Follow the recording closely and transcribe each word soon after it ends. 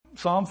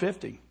Psalm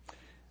 50.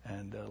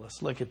 And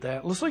let's look at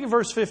that. Let's look at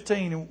verse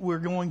 15. We're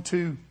going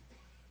to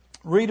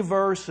read a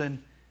verse and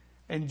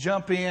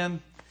jump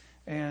in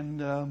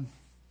and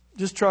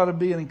just try to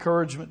be an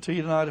encouragement to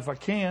you tonight if I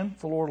can. If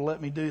the Lord will let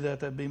me do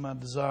that, that'd be my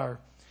desire.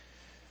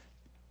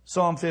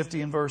 Psalm 50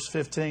 and verse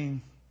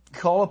 15.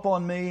 Call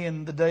upon me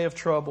in the day of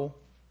trouble.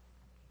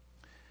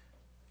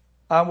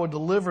 I will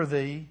deliver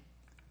thee,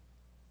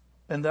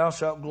 and thou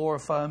shalt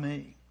glorify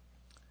me.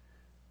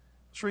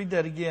 Let's read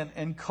that again.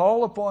 And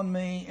call upon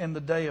me in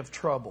the day of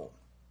trouble.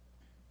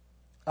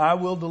 I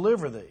will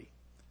deliver thee,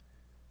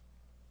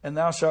 and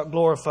thou shalt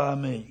glorify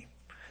me.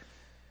 I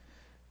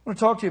want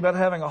to talk to you about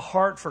having a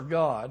heart for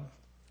God,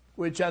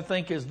 which I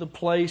think is the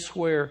place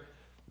where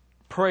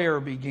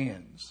prayer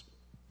begins.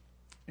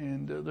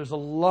 And there's a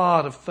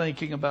lot of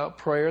thinking about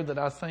prayer that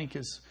I think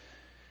is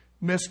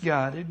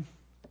misguided,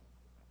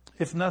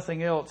 if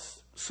nothing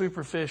else,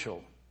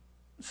 superficial,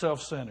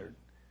 self-centered.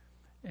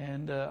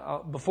 And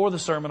before the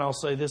sermon, I'll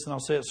say this, and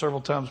I'll say it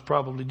several times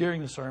probably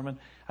during the sermon.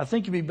 I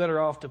think you'd be better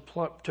off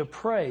to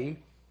pray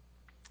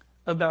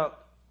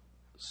about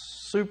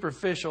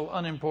superficial,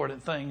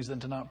 unimportant things than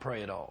to not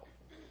pray at all.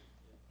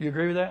 You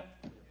agree with that?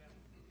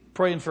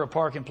 Praying for a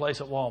parking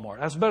place at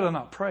Walmart. That's better than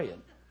not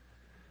praying.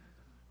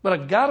 But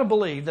I've got to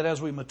believe that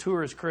as we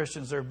mature as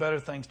Christians, there are better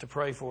things to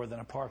pray for than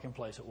a parking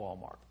place at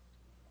Walmart.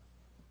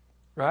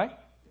 Right?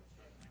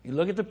 You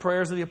look at the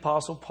prayers of the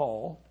Apostle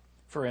Paul,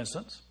 for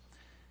instance,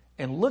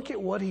 and look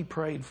at what he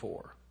prayed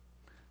for.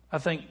 I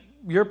think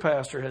your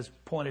pastor has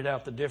pointed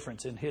out the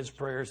difference in his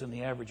prayers and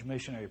the average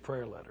missionary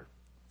prayer letter.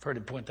 I've heard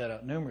him point that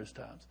out numerous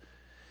times.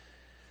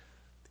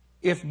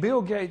 If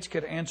Bill Gates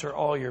could answer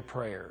all your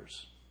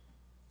prayers,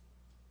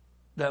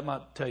 that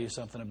might tell you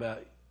something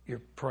about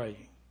your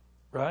praying,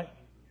 right?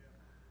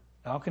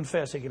 I'll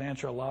confess he can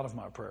answer a lot of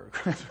my prayer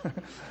requests.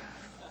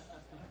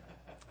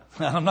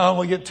 I'm not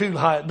going to get too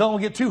high,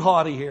 don't get too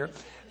haughty here,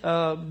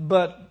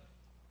 but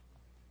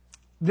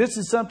this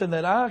is something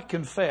that I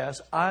confess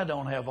I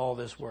don't have all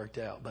this worked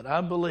out, but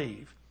I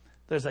believe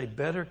there's a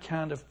better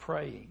kind of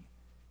praying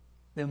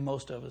than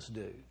most of us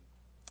do.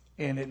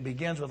 And it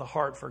begins with a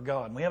heart for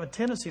God. And we have a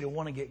tendency to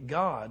want to get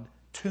God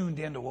tuned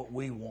into what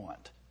we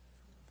want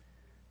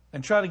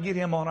and try to get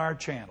Him on our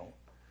channel.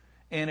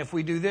 And if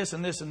we do this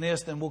and this and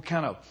this, then we'll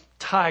kind of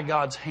tie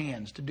God's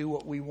hands to do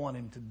what we want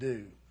Him to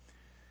do.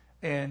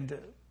 And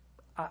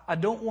I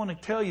don't want to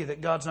tell you that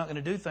God's not going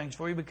to do things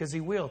for you, because He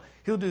will.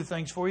 He'll do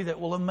things for you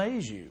that will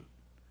amaze you.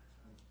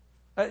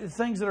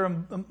 Things that are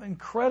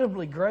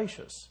incredibly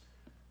gracious,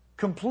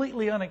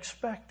 completely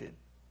unexpected.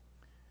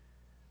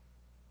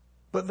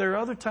 But there are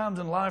other times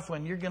in life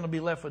when you're going to be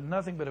left with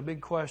nothing but a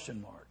big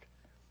question mark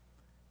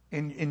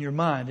in your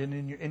mind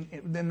and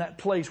in that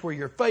place where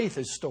your faith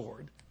is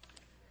stored,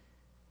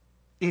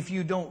 if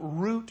you don't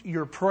root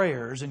your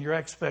prayers and your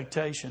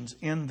expectations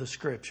in the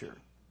Scripture.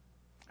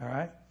 All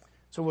right?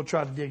 So we'll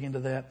try to dig into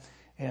that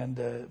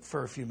and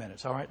for a few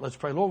minutes. All right, let's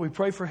pray. Lord, we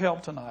pray for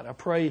help tonight. I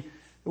pray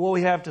that what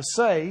we have to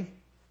say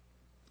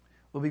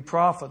will be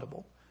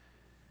profitable.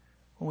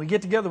 When we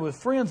get together with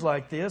friends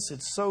like this,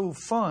 it's so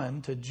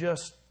fun to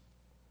just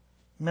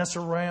mess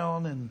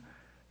around and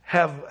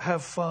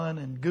have fun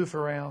and goof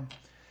around.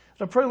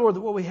 And I pray, Lord,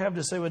 that what we have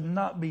to say would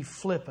not be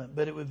flippant,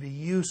 but it would be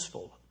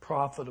useful,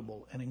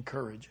 profitable, and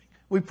encouraging.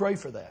 We pray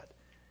for that.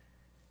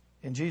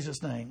 In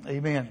Jesus' name,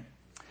 amen.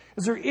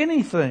 Is there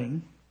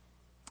anything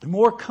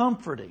more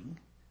comforting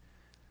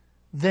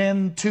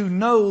than to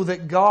know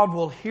that God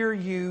will hear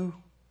you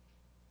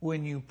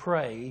when you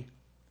pray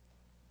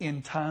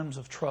in times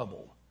of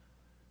trouble?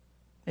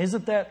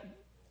 Isn't that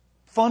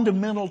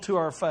fundamental to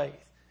our faith?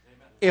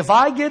 Amen. If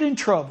I get in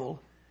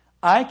trouble,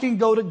 I can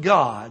go to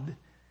God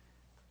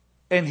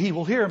and He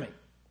will hear me.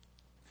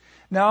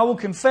 Now, I will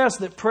confess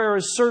that prayer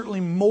is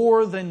certainly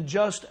more than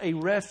just a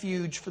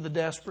refuge for the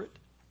desperate,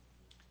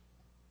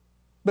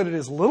 but it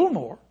is a little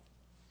more.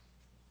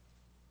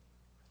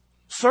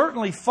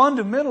 Certainly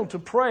fundamental to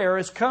prayer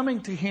is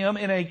coming to Him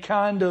in a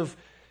kind of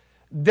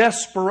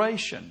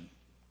desperation.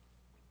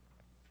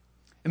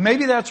 And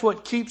maybe that's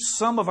what keeps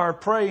some of our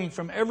praying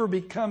from ever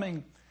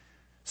becoming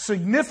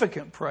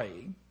significant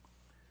praying,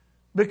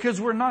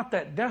 because we're not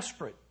that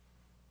desperate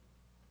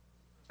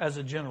as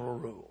a general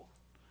rule.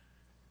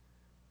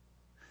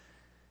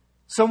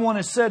 Someone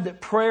has said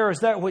that prayer is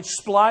that which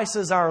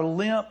splices our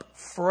limp,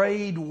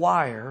 frayed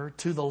wire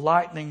to the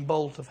lightning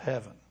bolt of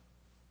heaven.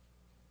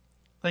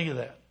 Think of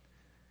that.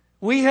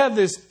 We have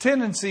this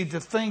tendency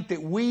to think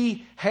that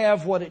we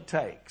have what it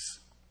takes,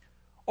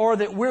 or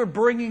that we're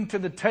bringing to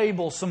the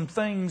table some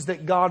things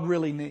that God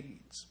really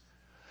needs.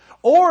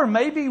 Or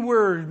maybe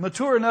we're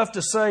mature enough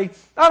to say,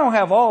 I don't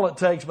have all it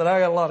takes, but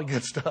I got a lot of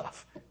good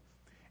stuff.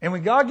 And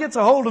when God gets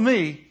a hold of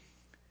me,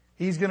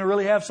 He's going to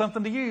really have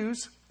something to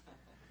use.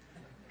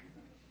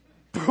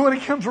 But when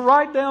it comes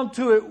right down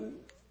to it,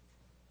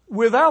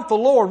 without the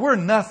Lord, we're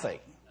nothing.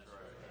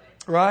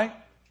 Right?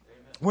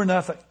 We're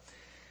nothing.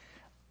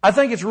 I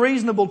think it's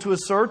reasonable to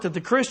assert that the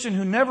Christian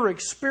who never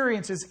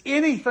experiences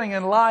anything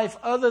in life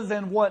other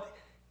than what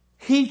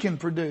he can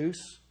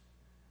produce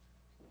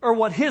or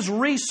what his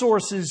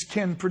resources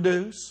can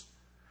produce,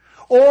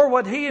 or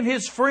what he and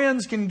his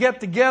friends can get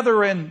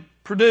together and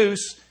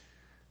produce,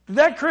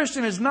 that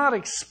Christian is not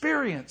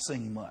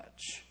experiencing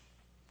much.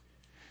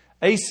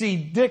 A.C.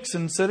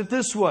 Dixon said it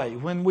this way: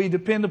 when we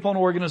depend upon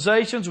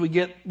organizations, we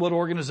get what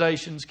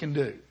organizations can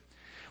do.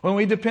 When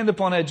we depend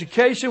upon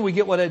education, we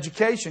get what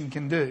education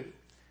can do.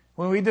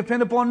 When we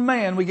depend upon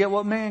man, we get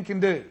what man can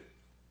do.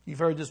 You've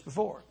heard this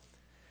before.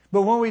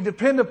 But when we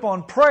depend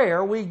upon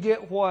prayer, we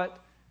get what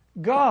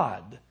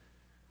God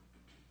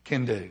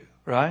can do,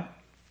 right?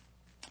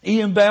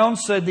 Ian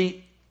Bounds said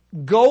the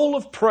goal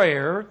of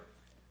prayer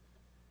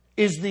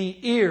is the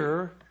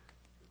ear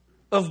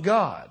of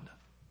God.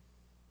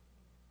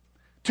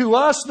 To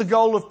us, the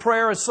goal of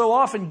prayer is so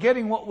often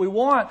getting what we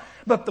want.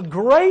 But the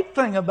great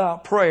thing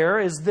about prayer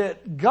is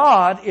that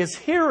God is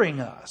hearing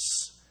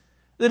us.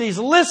 That He's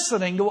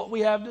listening to what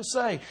we have to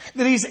say.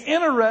 That He's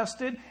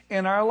interested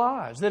in our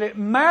lives. That it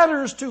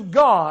matters to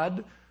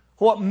God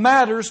what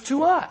matters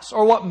to us.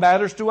 Or what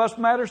matters to us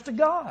matters to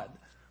God.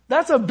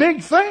 That's a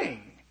big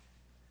thing.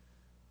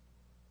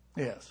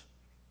 Yes.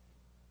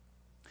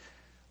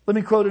 Let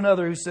me quote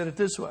another who said it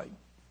this way: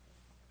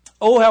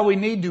 "Oh, how we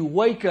need to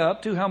wake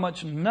up to how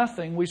much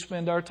nothing we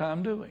spend our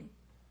time doing.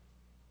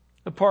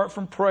 Apart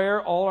from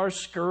prayer, all our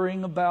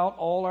scurrying about,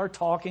 all our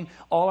talking,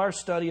 all our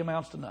study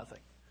amounts to nothing.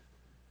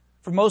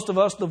 For most of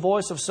us, the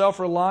voice of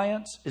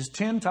self-reliance is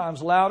 10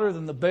 times louder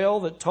than the bell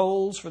that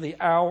tolls for the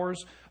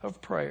hours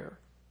of prayer.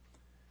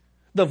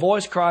 The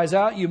voice cries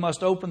out, you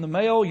must open the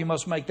mail, you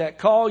must make that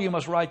call, you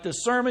must write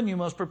this sermon, you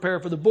must prepare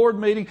for the board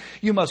meeting,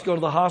 you must go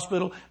to the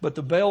hospital, but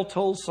the bell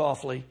tolls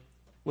softly,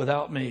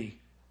 without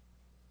me,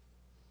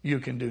 you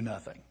can do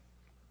nothing."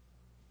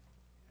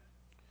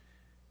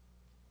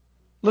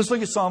 Let's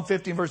look at Psalm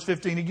 50 verse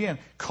 15 again.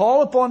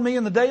 "Call upon me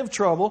in the day of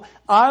trouble.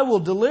 I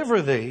will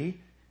deliver thee,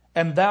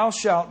 and thou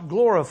shalt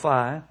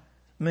glorify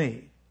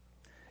me."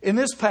 In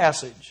this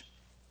passage,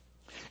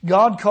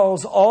 God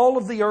calls all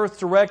of the earth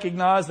to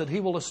recognize that He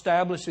will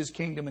establish His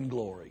kingdom in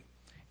glory,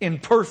 in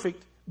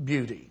perfect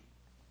beauty.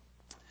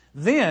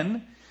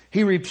 Then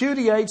He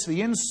repudiates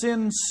the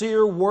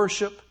insincere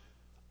worship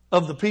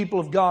of the people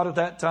of God at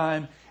that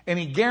time, and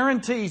He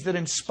guarantees that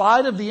in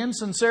spite of the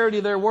insincerity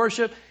of their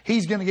worship,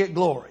 He's going to get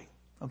glory.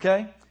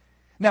 Okay?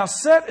 Now,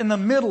 set in the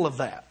middle of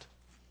that,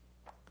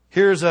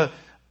 here's a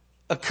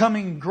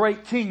coming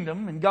great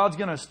kingdom, and God's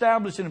going to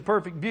establish it in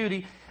perfect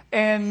beauty,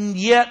 and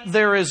yet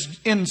there is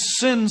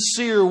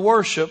insincere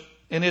worship,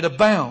 and it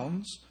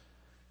abounds.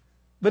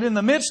 But in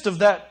the midst of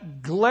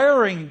that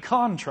glaring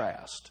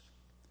contrast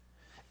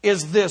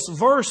is this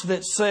verse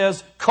that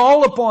says,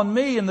 "Call upon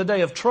me in the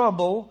day of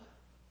trouble,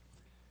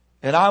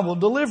 and I will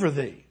deliver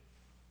thee."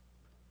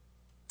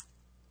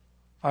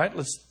 All right,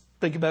 let's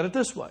think about it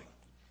this way.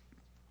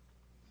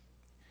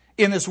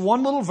 In this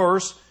one little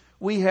verse,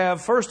 we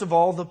have, first of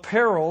all, the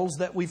perils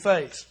that we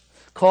face.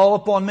 Call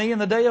upon me in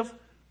the day of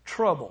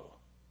trouble.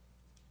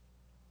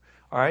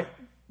 All right,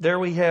 there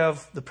we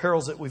have the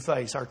perils that we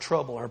face, our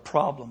trouble, our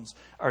problems,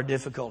 our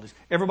difficulties.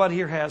 Everybody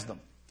here has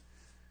them.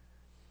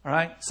 All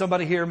right,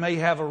 somebody here may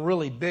have a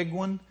really big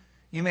one.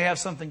 You may have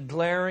something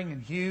glaring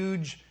and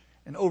huge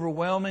and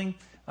overwhelming.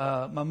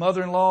 My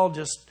mother-in-law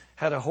just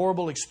had a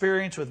horrible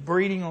experience with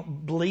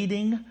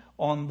bleeding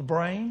on the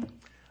brain.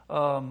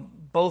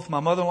 Both my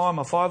mother-in-law and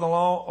my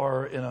father-in-law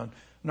are in a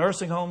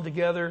nursing home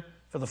together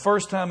for the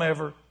first time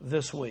ever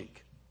this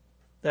week.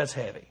 That's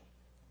heavy.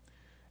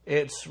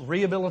 It's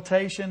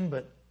rehabilitation,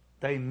 but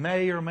they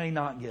may or may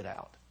not get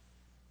out.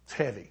 It's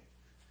heavy.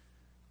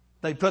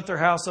 They put their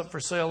house up for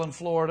sale in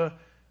Florida,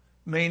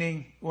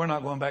 meaning we're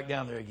not going back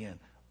down there again.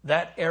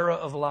 That era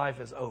of life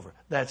is over.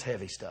 That's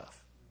heavy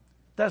stuff.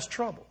 That's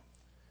trouble.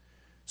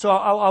 So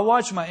I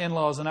watch my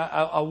in-laws, and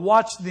I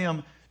watch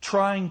them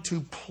trying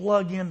to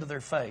plug into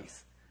their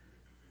faith.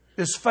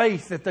 This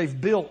faith that they've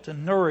built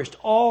and nourished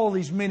all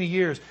these many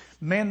years.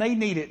 Man, they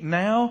need it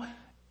now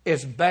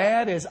as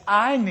bad as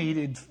I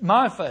needed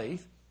my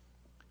faith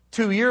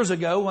 2 years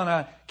ago when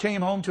I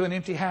came home to an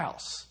empty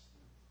house.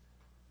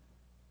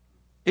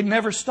 It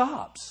never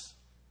stops.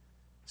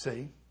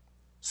 See?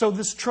 So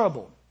this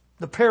trouble,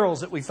 the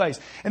perils that we face.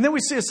 And then we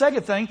see a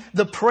second thing,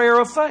 the prayer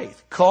of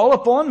faith. Call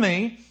upon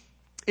me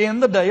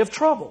in the day of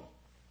trouble.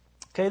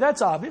 Okay,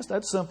 that's obvious.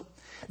 That's simple.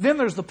 Then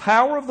there's the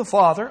power of the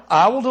Father.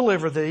 I will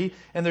deliver thee.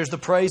 And there's the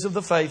praise of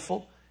the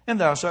faithful. And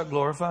thou shalt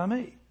glorify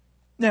me.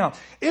 Now,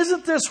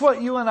 isn't this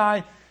what you and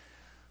I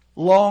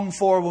long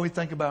for when we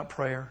think about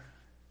prayer?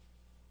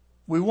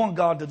 We want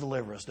God to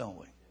deliver us, don't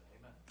we?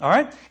 All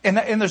right? And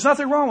there's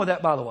nothing wrong with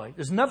that, by the way.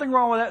 There's nothing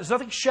wrong with that. There's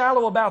nothing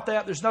shallow about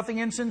that. There's nothing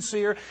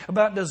insincere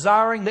about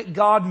desiring that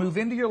God move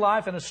into your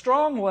life in a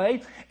strong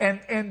way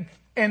and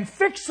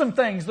fix some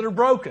things that are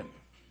broken.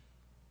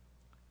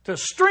 To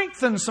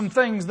strengthen some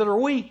things that are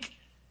weak.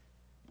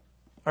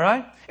 All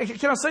right?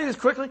 Can I say this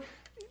quickly?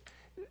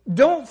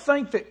 Don't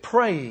think that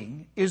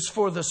praying is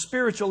for the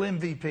spiritual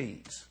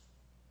MVPs.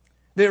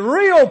 The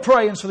real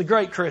praying's for the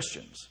great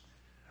Christians.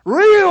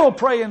 Real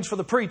praying's for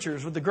the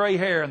preachers with the gray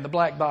hair and the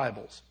black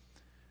Bibles.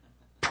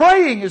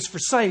 Praying is for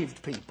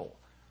saved people.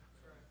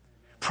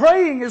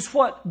 Praying is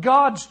what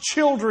God's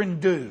children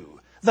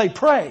do. They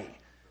pray.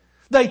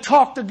 They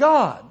talk to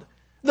God.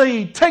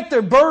 They take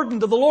their burden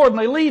to the Lord and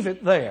they leave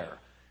it there.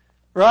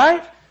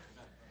 Right?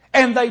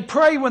 And they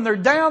pray when they're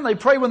down. They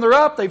pray when they're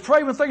up. They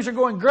pray when things are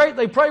going great.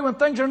 They pray when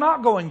things are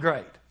not going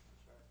great.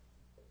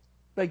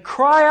 They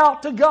cry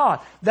out to God.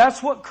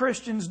 That's what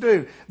Christians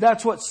do.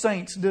 That's what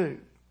saints do.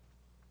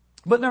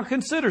 But now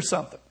consider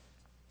something.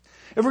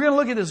 If we're going to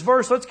look at this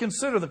verse, let's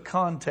consider the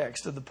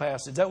context of the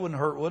passage. That wouldn't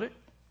hurt, would it?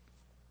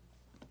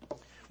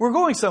 We're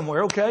going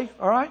somewhere, okay?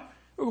 All right?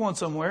 We're going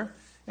somewhere.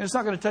 And it's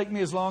not going to take me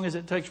as long as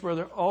it takes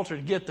Brother Alter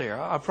to get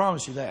there. I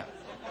promise you that.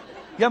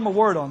 You got my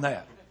word on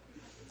that.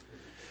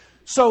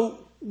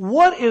 So,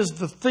 what is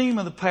the theme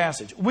of the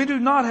passage? We do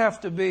not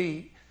have to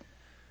be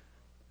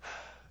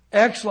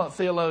excellent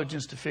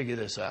theologians to figure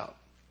this out.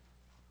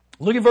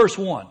 Look at verse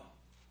 1.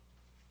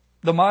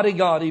 The mighty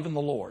God, even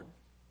the Lord,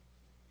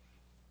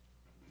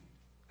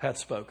 hath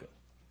spoken.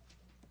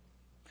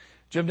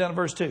 Jump down to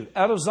verse 2.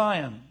 Out of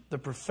Zion, the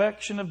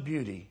perfection of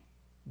beauty,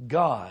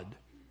 God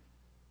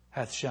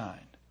hath shined.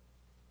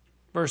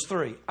 Verse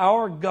 3.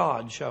 Our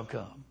God shall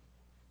come.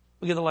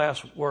 Look at the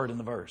last word in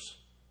the verse.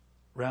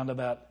 Round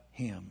about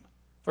Him.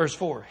 Verse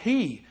 4.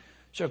 He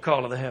shall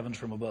call to the heavens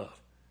from above,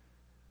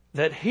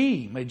 that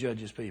He may judge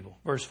His people.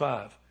 Verse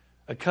 5.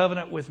 A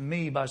covenant with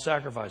me by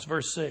sacrifice.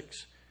 Verse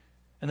 6.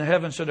 And the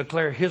heavens shall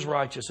declare His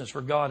righteousness,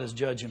 for God has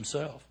judged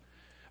Himself.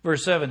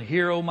 Verse 7,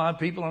 Hear, O my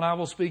people, and I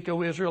will speak,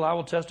 O Israel. I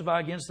will testify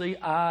against thee.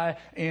 I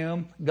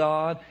am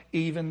God,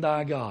 even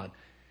thy God.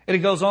 And it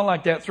goes on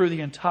like that through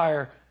the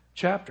entire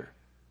chapter.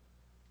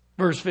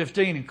 Verse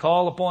 15, And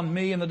call upon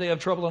me in the day of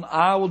trouble, and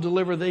I will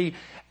deliver thee,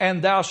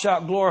 and thou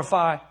shalt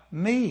glorify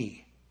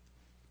me.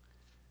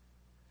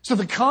 So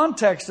the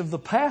context of the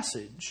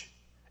passage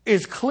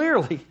is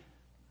clearly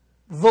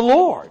the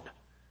Lord.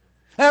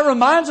 That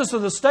reminds us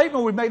of the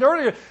statement we made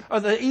earlier,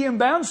 of the E.M.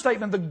 Bounds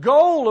statement. The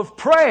goal of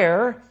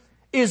prayer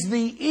is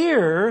the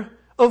ear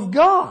of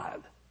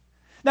God.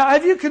 Now,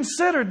 have you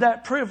considered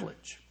that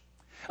privilege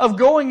of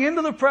going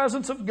into the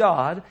presence of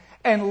God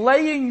and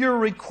laying your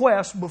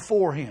request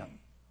before Him?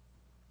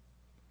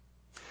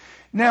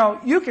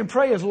 Now, you can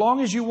pray as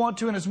long as you want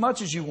to and as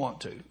much as you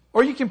want to.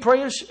 Or you can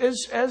pray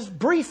as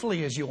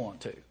briefly as you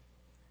want to.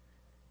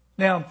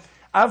 Now,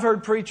 I've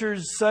heard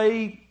preachers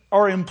say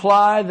or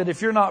imply that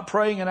if you're not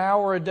praying an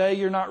hour a day,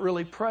 you're not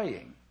really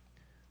praying.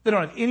 They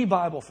don't have any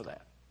Bible for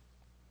that.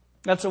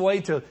 That's a way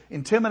to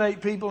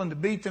intimidate people and to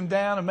beat them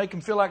down and make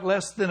them feel like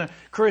less than a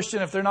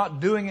Christian if they're not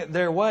doing it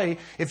their way.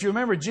 If you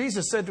remember,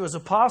 Jesus said to His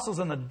apostles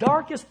in the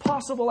darkest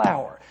possible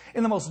hour,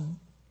 in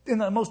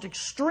the most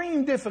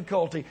extreme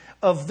difficulty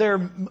of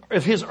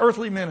His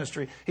earthly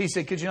ministry, He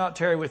said, could you not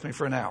tarry with me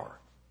for an hour?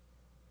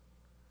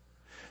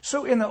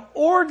 So in the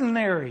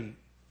ordinary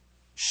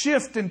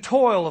shift and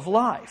toil of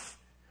life,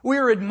 we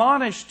are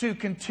admonished to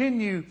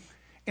continue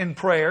in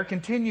prayer,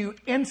 continue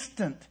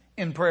instant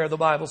in prayer, the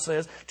Bible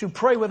says, to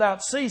pray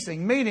without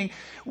ceasing. Meaning,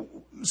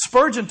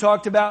 Spurgeon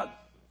talked about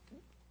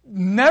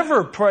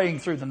never praying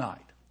through the night.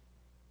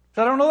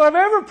 I don't know that I've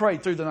ever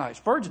prayed through the night,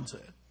 Spurgeon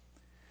said.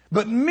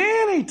 But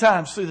many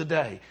times through the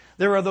day,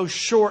 there are those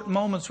short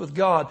moments with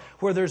God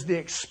where there's the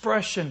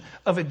expression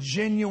of a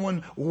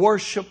genuine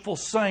worshipful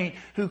saint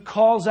who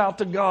calls out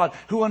to God,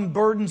 who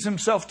unburdens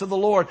himself to the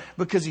Lord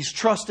because he's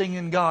trusting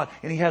in God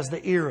and he has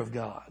the ear of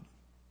God.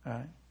 All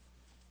right?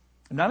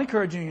 I'm not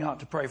encouraging you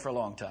not to pray for a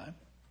long time.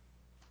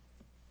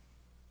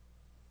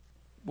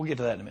 We'll get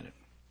to that in a minute.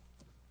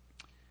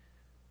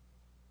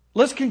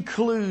 Let's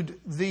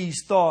conclude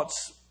these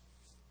thoughts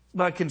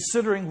by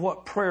considering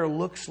what prayer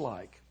looks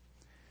like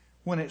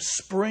when it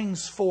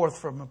springs forth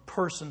from a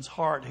person's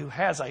heart who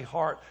has a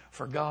heart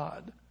for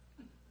God.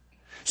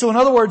 So in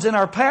other words, in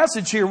our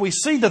passage here, we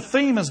see the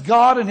theme as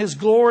God and His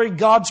glory.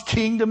 God's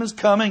kingdom is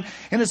coming,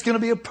 and it's going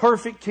to be a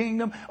perfect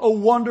kingdom, a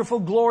wonderful,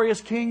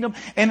 glorious kingdom.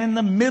 And in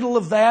the middle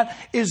of that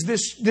is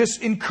this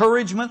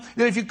encouragement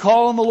that if you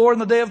call on the Lord in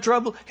the day of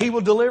trouble, He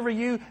will deliver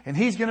you, and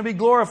He's going to be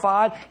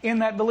glorified in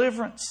that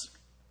deliverance.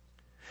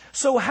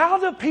 So how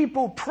do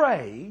people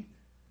pray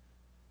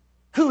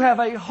who have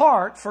a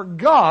heart for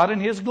God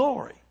and His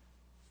glory?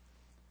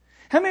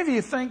 How many of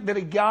you think that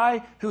a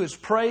guy who is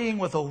praying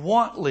with a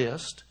want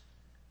list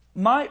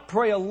might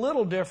pray a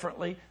little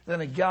differently than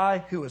a guy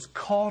who is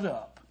caught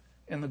up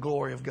in the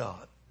glory of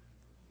God?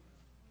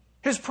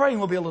 His praying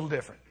will be a little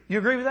different. You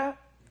agree with that?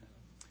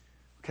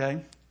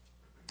 Okay.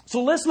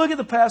 So let's look at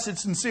the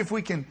passage and see if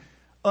we can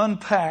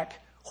unpack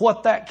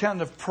what that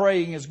kind of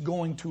praying is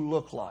going to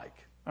look like.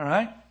 All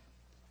right?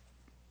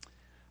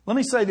 Let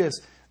me say this.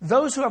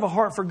 Those who have a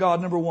heart for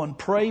God, number one,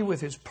 pray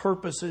with His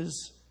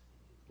purposes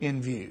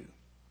in view.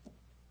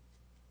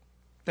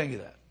 Think of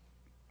that.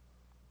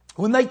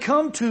 When they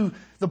come to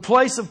the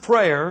place of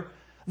prayer,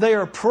 they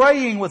are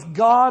praying with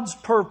God's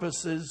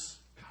purposes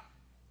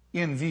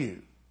in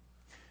view.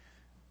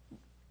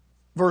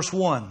 Verse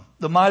 1,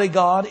 The mighty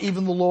God,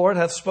 even the Lord,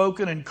 hath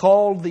spoken and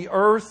called the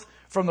earth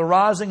from the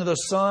rising of the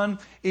sun,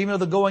 even to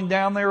the going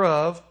down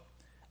thereof.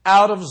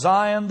 Out of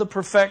Zion, the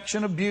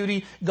perfection of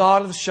beauty,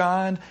 God hath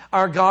shined.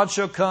 Our God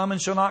shall come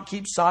and shall not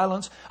keep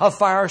silence. A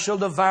fire shall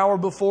devour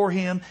before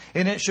Him,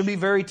 and it shall be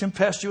very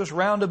tempestuous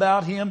round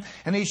about Him.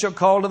 And He shall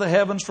call to the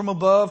heavens from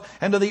above,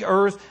 and to the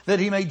earth, that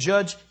He may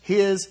judge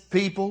His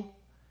people.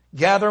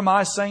 Gather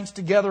my saints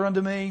together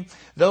unto me,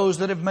 those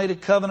that have made a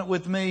covenant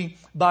with me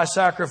by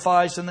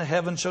sacrifice, and the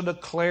heavens shall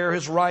declare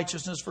His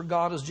righteousness, for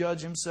God has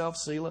judged Himself.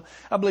 Selah.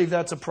 I believe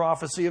that's a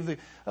prophecy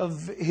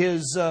of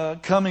His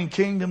coming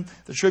kingdom,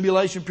 the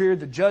tribulation period,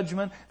 the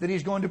judgment that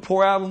He's going to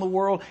pour out on the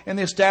world, and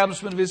the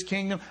establishment of His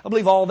kingdom. I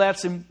believe all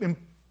that's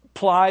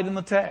implied in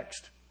the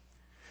text.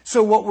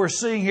 So what we're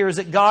seeing here is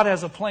that God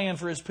has a plan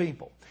for His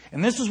people.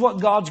 And this is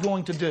what God's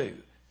going to do.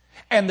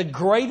 And the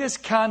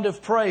greatest kind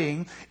of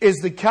praying is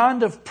the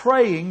kind of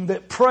praying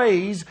that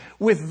prays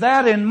with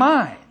that in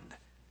mind.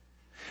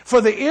 For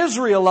the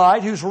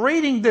Israelite who's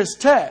reading this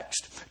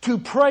text, to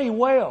pray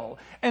well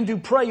and to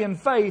pray in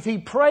faith, he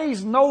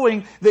prays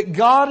knowing that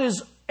God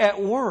is at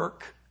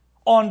work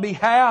on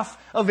behalf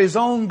of His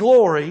own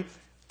glory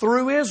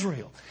through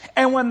Israel.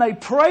 And when they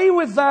pray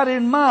with that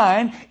in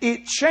mind,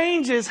 it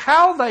changes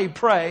how they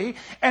pray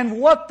and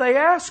what they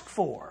ask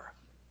for.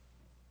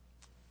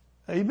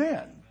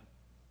 Amen.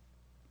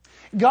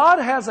 God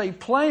has a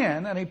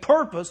plan and a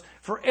purpose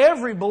for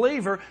every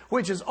believer,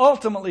 which is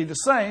ultimately the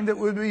same, that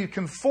would be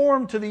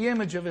conformed to the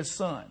image of His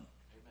Son.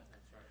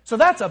 So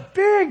that's a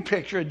big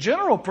picture, a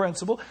general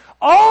principle.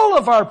 All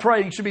of our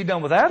praying should be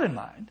done with that in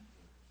mind.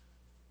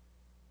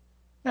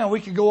 Now,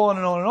 we could go on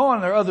and on and on.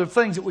 There are other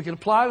things that we could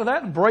apply to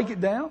that and break it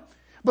down.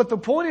 But the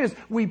point is,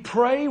 we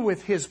pray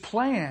with His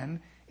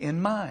plan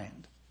in mind.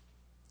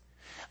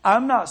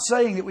 I'm not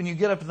saying that when you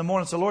get up in the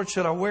morning and say, Lord,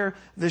 should I wear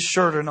this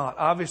shirt or not?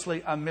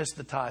 Obviously, I missed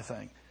the tie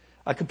thing.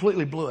 I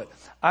completely blew it.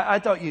 I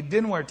thought you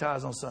didn't wear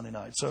ties on Sunday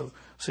night. So,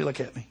 see, look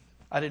at me.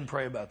 I didn't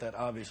pray about that,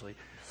 obviously.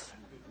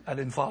 I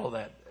didn't follow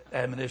that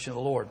admonition of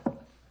the Lord.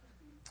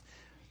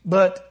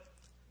 But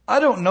I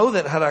don't know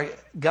that had I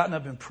gotten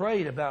up and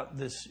prayed about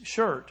this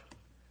shirt,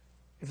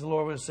 if the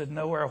Lord would have said,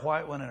 no, wear a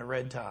white one and a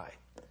red tie.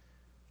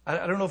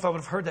 I don't know if I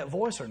would have heard that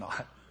voice or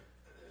not.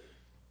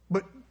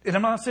 And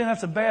I'm not saying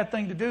that's a bad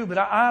thing to do, but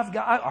all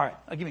right,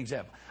 I'll give you an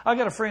example. I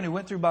got a friend who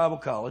went through Bible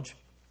college,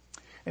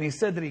 and he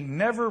said that he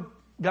never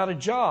got a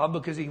job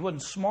because he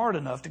wasn't smart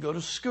enough to go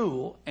to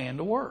school and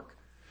to work,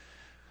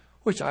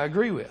 which I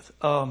agree with.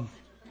 But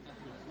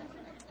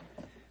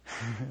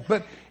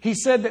he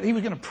said that he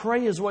was going to pray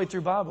his way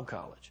through Bible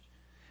college,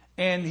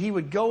 and he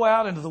would go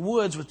out into the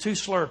woods with 2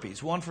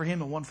 Slurpees, one for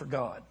him and one for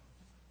God.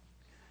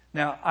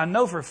 Now, I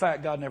know for a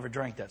fact God never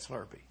drank that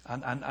Slurpee.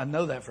 I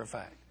know that for a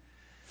fact.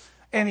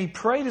 And he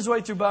prayed his way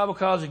through Bible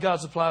college and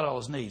God supplied all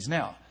his needs.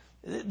 Now,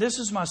 this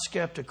is my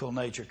skeptical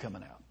nature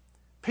coming out.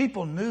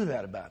 People knew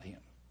that about him.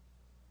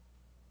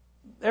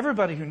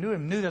 Everybody who knew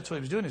him knew that's what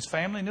he was doing. His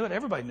family knew it.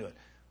 Everybody knew it.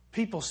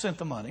 People sent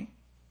the money,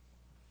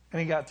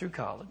 and he got through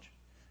college.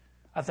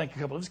 I think a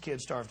couple of his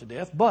kids starved to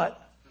death. But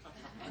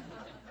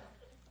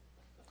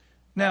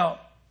now,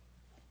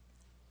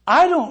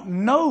 I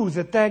don't know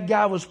that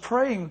guy was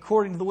praying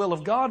according to the will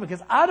of God,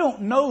 because I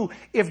don't know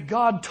if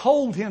God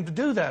told him to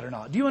do that or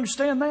not. Do you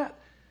understand that?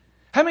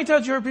 How many times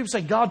have you heard people say,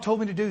 God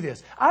told me to do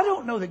this? I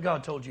don't know that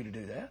God told you to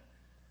do that.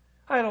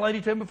 I had a lady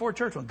tell me before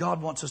church, well,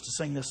 God wants us to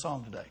sing this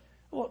song today.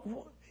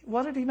 Well,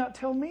 why did He not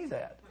tell me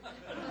that?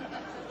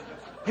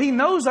 He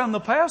knows I'm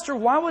the pastor.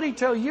 Why would He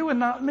tell you and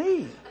not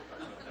me?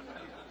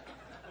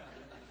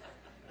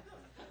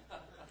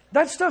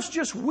 That stuff's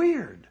just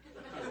weird.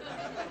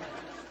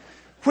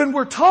 When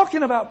we're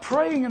talking about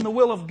praying in the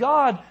will of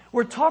God,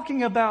 we're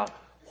talking about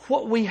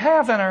what we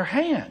have in our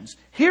hands.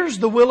 Here's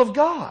the will of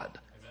God.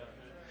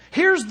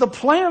 Here's the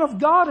plan of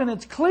God, and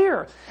it's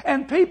clear.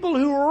 And people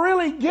who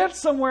really get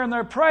somewhere in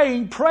their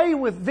praying, pray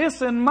with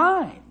this in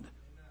mind.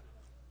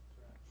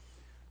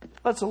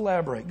 Let's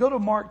elaborate. Go to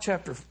Mark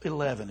chapter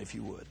 11, if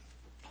you would.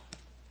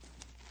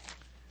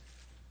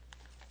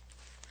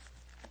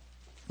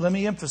 Let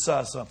me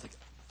emphasize something.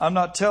 I'm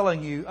not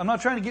trying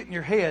to get in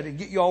your head and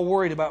get you all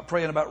worried about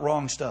praying about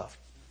wrong stuff.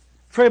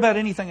 Pray about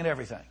anything and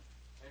everything.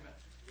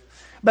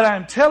 But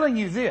I'm telling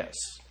you this.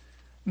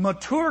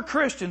 Mature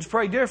Christians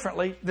pray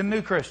differently than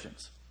new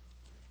Christians.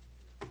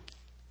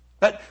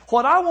 But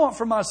what I want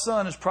for my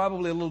son is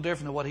probably a little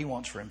different than what he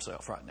wants for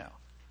himself right now.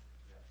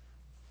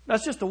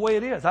 That's just the way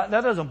it is. That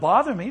doesn't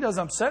bother me. It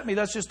doesn't upset me.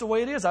 That's just the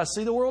way it is. I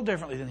see the world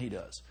differently than he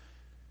does.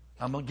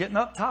 I'm getting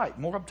uptight,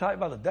 more uptight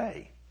by the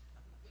day.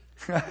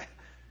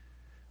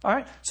 All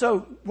right?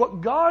 So what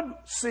God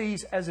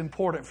sees as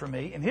important for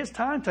me, and His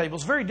timetable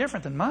is very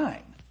different than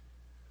mine.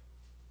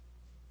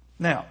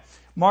 Now,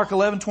 Mark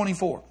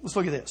 11:24. Let's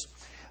look at this.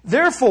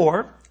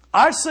 Therefore,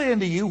 I say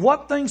unto you,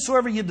 what things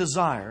soever you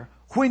desire,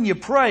 when you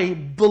pray,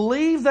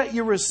 believe that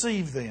you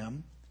receive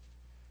them,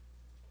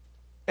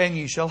 and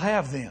you shall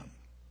have them.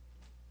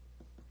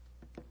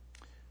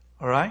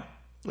 All right?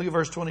 Look at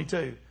verse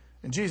 22.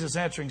 And Jesus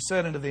answering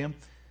said unto them,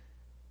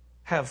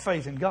 have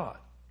faith in God.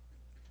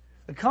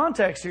 The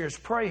context here is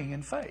praying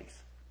in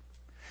faith.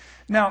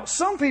 Now,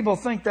 some people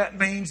think that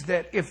means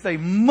that if they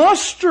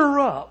muster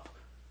up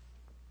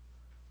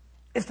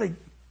if they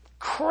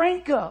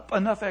crank up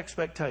enough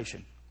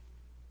expectation,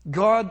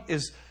 God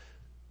is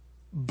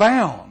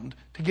bound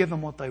to give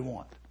them what they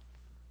want.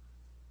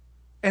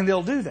 And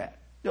they'll do that.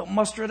 They'll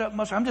muster it up,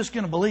 I'm just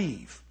going to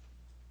believe.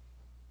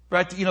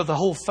 Right? You know, the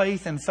whole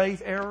faith and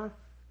faith error.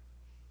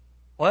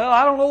 Well,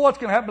 I don't know what's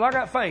going to happen, but I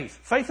got faith.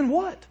 Faith in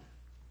what?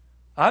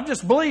 I'm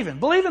just believing.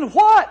 Believing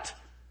what?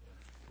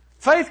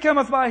 Faith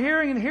cometh by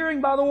hearing, and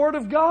hearing by the Word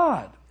of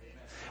God.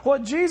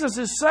 What Jesus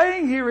is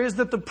saying here is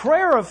that the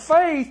prayer of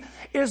faith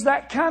is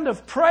that kind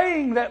of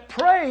praying that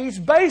prays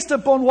based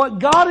upon what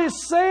God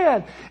has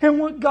said and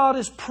what God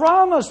has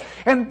promised.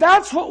 And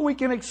that's what we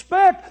can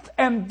expect,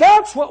 and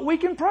that's what we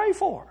can pray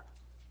for.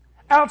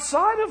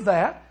 Outside of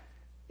that,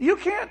 you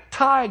can't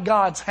tie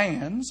God's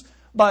hands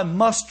by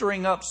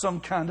mustering up some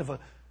kind of a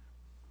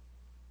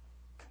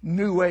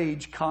New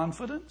Age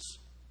confidence.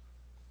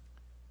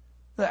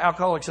 The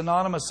Alcoholics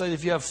Anonymous say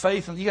if you have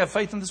faith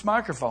in this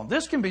microphone,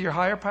 this can be your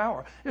higher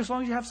power, as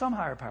long as you have some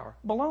higher power.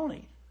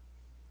 Baloney.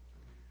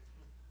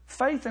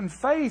 Faith in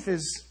faith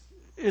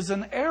is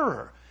an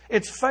error.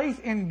 It's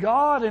faith in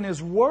God and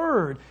His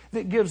Word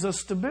that gives us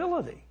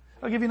stability.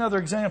 I'll give you another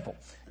example.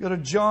 Go to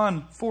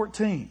John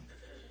 14.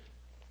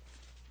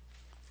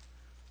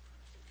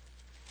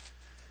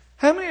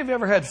 How many of you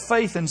ever had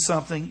faith in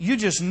something, you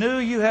just knew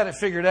you had it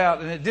figured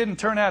out, and it didn't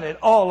turn out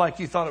at all like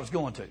you thought it was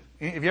going to?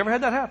 Have you ever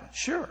had that happen?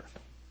 Sure.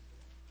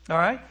 All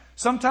right?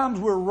 Sometimes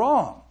we're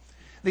wrong.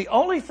 The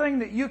only thing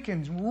that you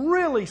can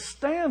really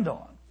stand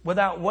on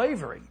without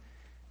wavering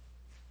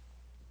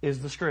is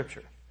the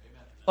Scripture.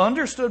 Amen.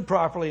 Understood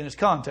properly in its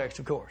context,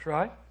 of course,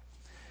 right?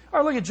 All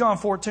right, look at John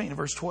 14,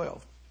 verse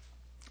 12.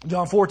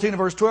 John 14,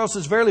 verse 12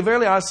 says, Verily,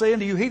 verily, I say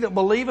unto you, he that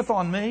believeth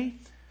on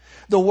me,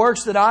 the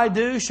works that I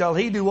do shall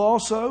he do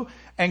also,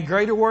 and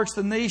greater works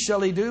than these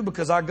shall he do,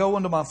 because I go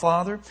unto my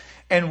Father.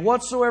 And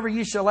whatsoever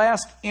ye shall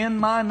ask in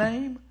my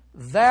name,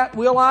 that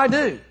will I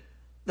do,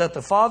 that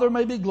the Father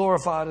may be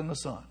glorified in the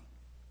Son.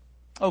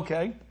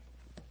 Okay.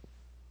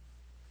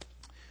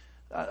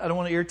 I don't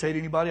want to irritate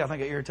anybody. I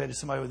think I irritated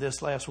somebody with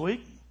this last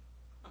week.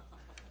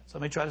 So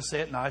let me try to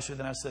say it nicer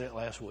than I said it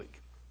last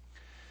week.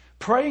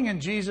 Praying in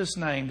Jesus'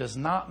 name does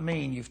not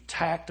mean you've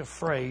tacked a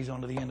phrase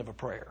onto the end of a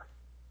prayer.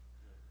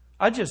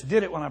 I just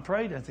did it when I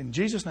prayed. I think, in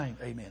Jesus' name,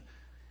 amen.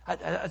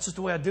 That's just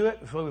the way I do it.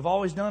 It's the way we've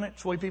always done it.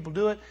 It's the way people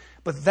do it.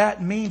 But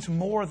that means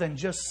more than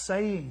just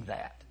saying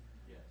that.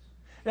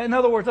 Yes. In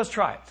other words, let's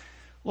try it.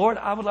 Lord,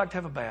 I would like to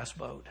have a bass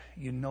boat.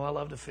 You know I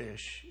love to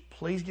fish.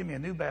 Please give me a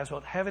new bass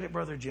boat. Have it at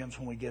Brother Jim's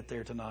when we get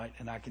there tonight.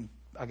 And I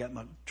got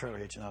my trailer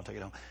hitch and I'll take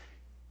it home.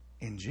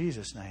 In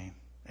Jesus' name,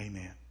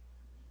 amen.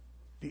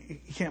 You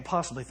can't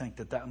possibly think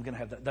that I'm going to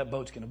have that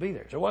boat's going to be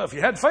there. So, well, if you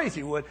had faith,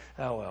 you would.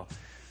 Oh, well.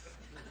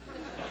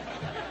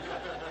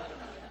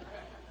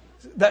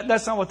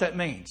 That's not what that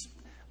means.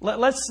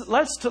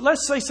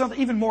 Let's say something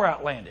even more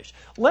outlandish.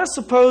 Let's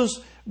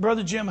suppose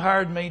Brother Jim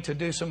hired me to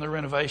do some of the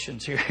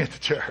renovations here at the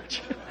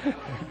church.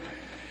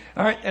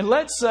 All right, and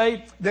let's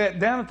say that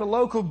down at the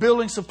local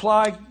building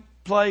supply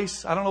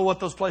place, I don't know what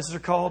those places are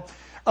called.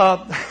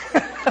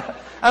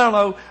 I don't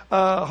know,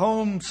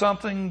 Home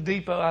something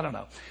Depot. I don't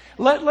know.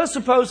 Let's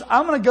suppose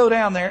I'm going to go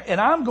down there and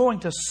I'm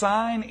going to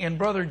sign in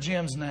Brother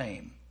Jim's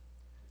name.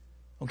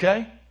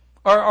 Okay?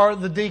 Or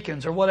the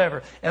deacons or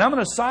whatever. And I'm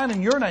going to sign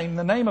in your name,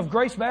 the name of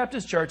Grace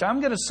Baptist Church. I'm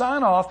going to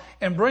sign off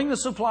and bring the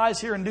supplies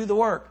here and do the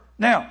work.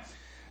 Now,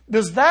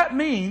 does that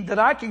mean that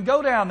I can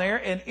go down there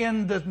and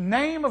in the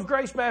name of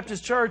Grace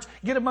Baptist Church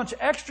get a bunch of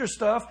extra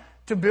stuff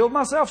to build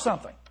myself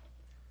something?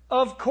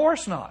 Of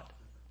course not.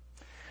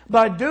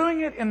 By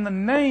doing it in the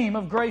name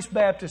of Grace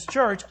Baptist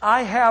Church,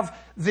 I have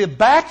the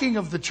backing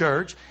of the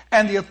church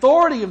and the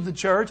authority of the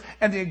church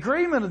and the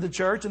agreement of the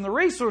church and the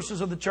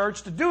resources of the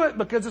church to do it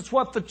because it's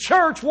what the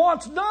church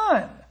wants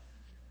done.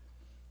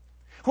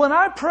 When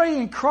I pray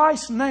in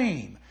Christ's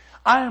name,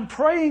 I am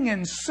praying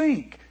in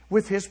sync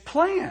with His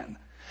plan.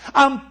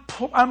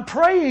 I'm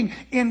praying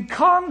in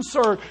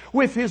concert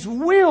with His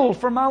will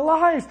for my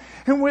life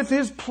and with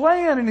His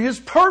plan and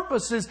His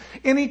purposes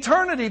in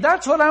eternity.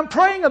 That's what I'm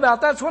praying about.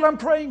 That's what I'm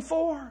praying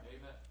for. Amen.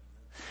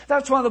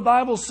 That's why the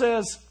Bible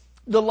says,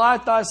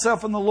 delight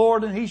thyself in the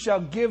Lord and He shall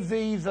give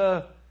thee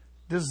the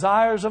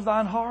desires of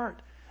thine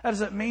heart. That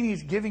doesn't mean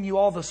He's giving you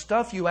all the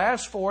stuff you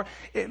ask for.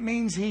 It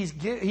means He's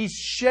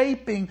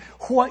shaping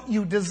what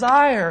you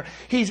desire.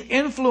 He's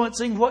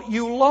influencing what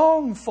you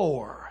long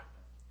for.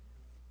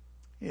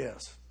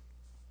 Yes.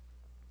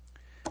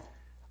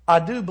 I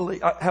do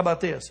believe, how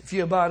about this? If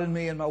you abide in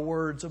me and my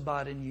words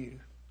abide in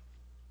you,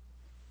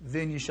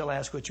 then you shall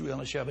ask what you will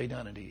and it shall be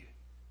done unto you.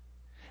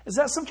 Is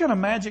that some kind of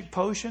magic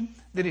potion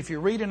that if you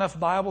read enough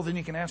Bible, then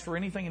you can ask for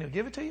anything and He'll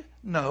give it to you?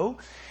 No.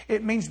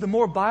 It means the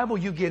more Bible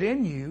you get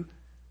in you,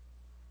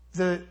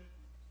 the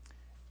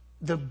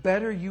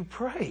better you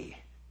pray.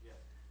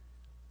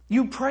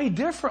 You pray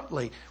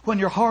differently when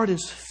your heart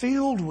is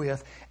filled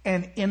with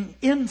and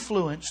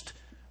influenced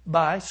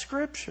by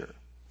Scripture.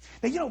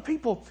 Now, you know,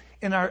 people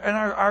in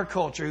our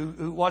culture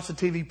who watch the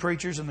TV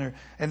preachers and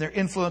they're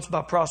influenced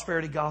by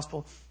prosperity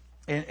gospel,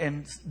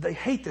 and they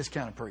hate this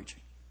kind of preaching.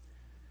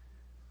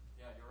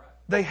 Yeah, you're right.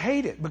 They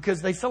hate it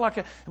because they feel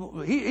like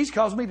he's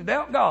caused me to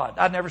doubt God.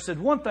 I never said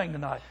one thing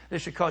tonight that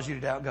should cause you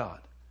to doubt God.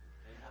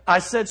 I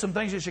said some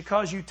things that should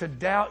cause you to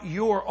doubt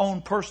your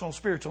own personal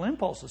spiritual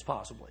impulses,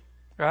 possibly.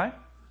 Right?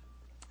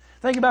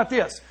 Think about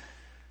this.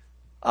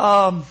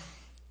 The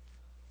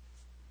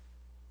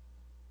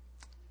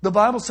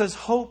Bible says,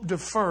 hope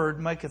deferred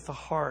maketh the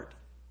heart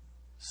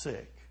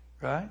sick.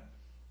 Right?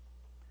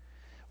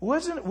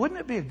 Wouldn't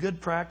it be a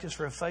good practice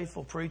for a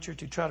faithful preacher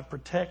to try to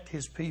protect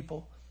his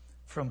people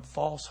from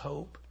false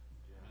hope?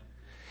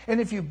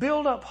 And if you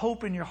build up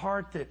hope in your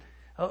heart that,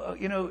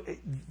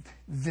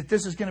 that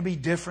this is going to be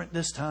different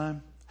this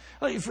time.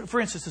 For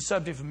instance, the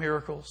subject of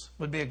miracles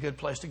would be a good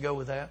place to go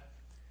with that.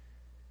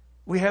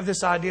 We have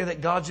this idea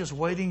that God's just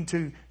waiting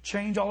to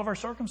change all of our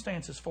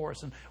circumstances for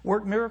us and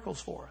work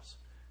miracles for us.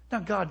 Now,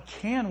 God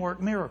can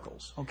work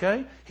miracles,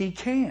 okay? He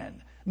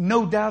can.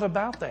 No doubt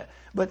about that.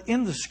 But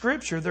in the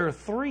Scripture, there are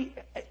 3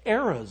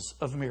 eras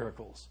of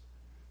miracles.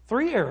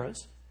 3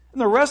 eras.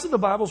 And the rest of the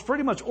Bible is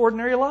pretty much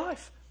ordinary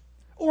life.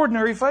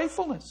 Ordinary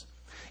faithfulness.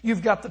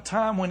 You've got the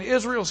time when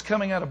Israel's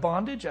coming out of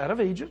bondage, out of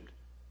Egypt.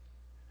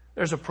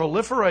 There's a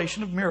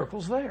proliferation of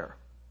miracles there.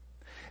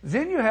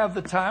 Then you have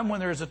the time when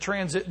there's a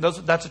transition.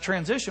 That's a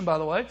transition, by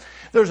the way.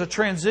 There's a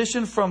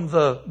transition from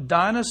the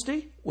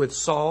dynasty with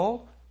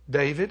Saul,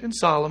 David, and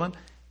Solomon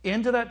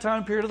into that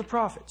time period of the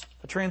prophets.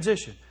 A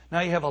transition. Now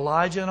you have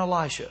Elijah and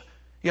Elisha.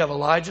 You have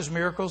Elijah's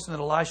miracles and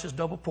then Elisha's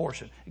double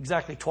portion.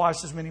 Exactly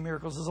twice as many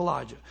miracles as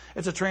Elijah.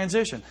 It's a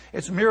transition.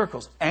 It's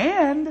miracles.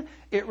 And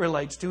it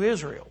relates to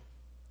Israel.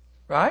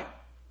 Right?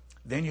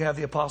 Then you have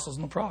the apostles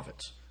and the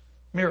prophets.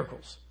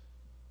 Miracles.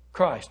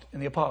 Christ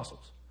and the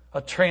apostles.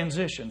 A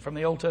transition from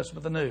the Old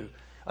Testament to the New.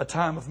 A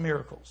time of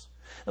miracles.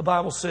 The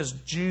Bible says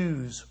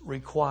Jews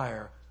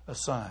require a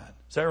sign.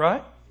 Is that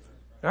right?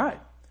 All right.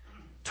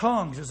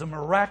 Tongues is a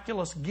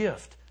miraculous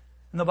gift.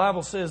 And the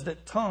Bible says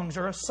that tongues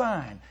are a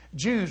sign.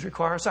 Jews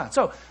require a sign.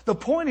 So the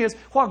point is,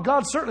 while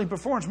God certainly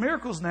performs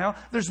miracles now,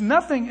 there's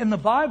nothing in the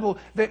Bible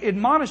that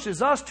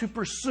admonishes us to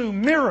pursue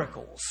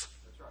miracles.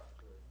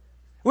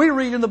 We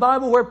read in the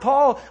Bible where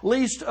Paul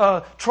leaves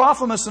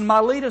Trophimus and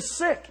Miletus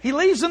sick. He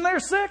leaves them there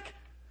sick.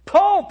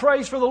 Paul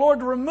prays for the Lord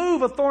to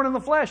remove a thorn in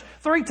the flesh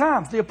 3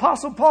 times. The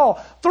Apostle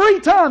Paul 3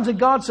 times. And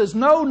God says,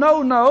 no,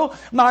 no, no.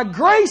 My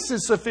grace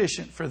is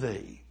sufficient for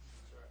thee.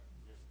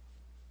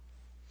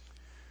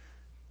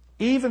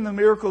 Even the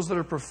miracles that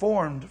are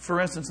performed, for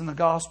instance, in the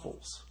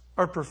Gospels,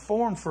 are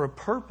performed for a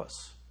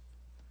purpose.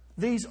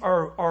 These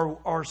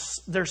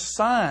they're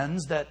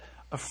signs that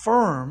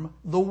affirm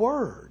the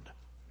Word.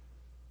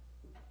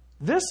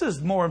 This is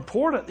more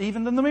important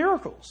even than the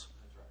miracles.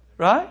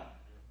 Right?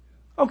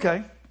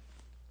 Okay.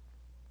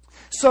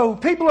 So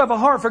people who have a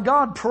heart for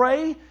God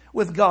pray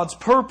with God's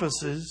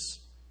purposes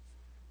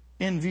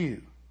in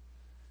view.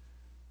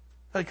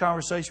 I had a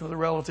conversation with a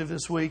relative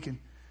this week, and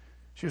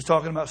she was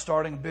talking about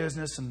starting a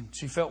business, and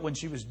she felt when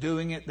she was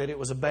doing it that it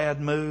was a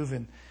bad move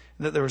and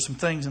that there were some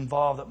things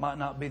involved that might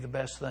not be the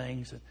best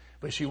things.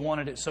 But she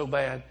wanted it so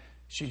bad,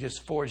 she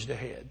just forged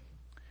ahead.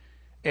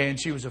 And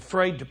she was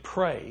afraid to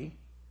pray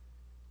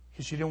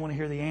because she didn't want to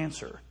hear the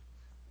answer.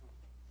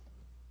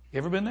 You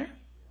ever been there?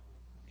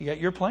 You got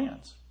your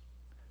plans.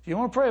 You don't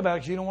want to pray about it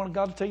because you don't want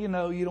God to tell you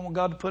no. You don't want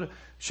God to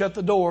shut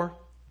the door.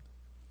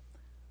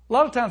 A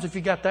lot of times if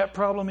you got that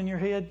problem in your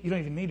head, you don't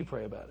even need to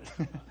pray about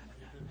it.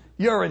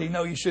 You already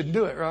know you shouldn't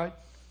do it, right?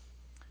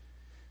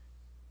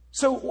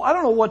 So I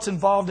don't know what's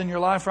involved in your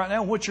life right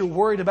now, what you're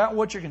worried about,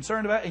 what you're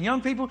concerned about. And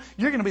young people,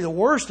 you're going to be the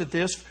worst at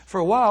this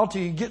for a while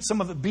till you get some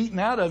of it beaten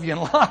out of you in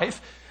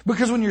life.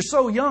 Because when you're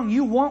so young,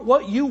 you want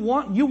what you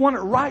want. You want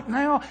it right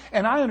now.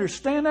 And I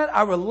understand that.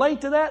 I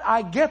relate to that.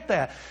 I get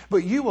that.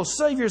 But you will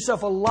save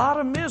yourself a lot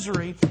of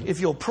misery if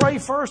you'll pray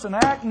first and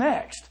act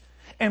next.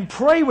 And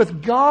pray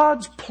with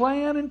God's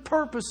plan and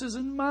purposes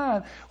in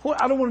mind.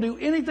 I don't want to do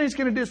anything that's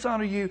going to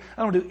dishonor you.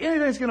 I don't want to do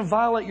anything that's going to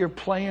violate your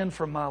plan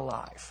for my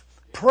life.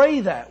 Pray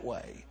that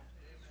way.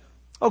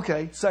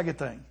 Okay, second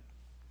thing.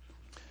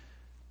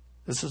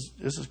 This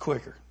is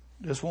quicker.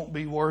 This won't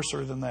be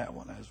worser than that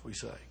one, as we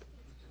say.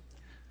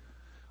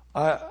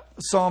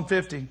 Psalm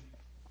 50.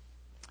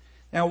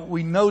 Now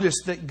we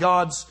notice that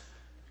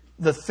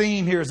the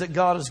theme here is that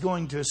God is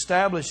going to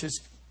establish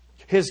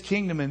His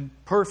kingdom in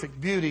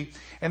perfect beauty,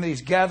 and that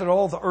He's gathered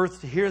all the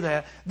earth to hear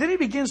that. Then He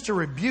begins to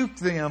rebuke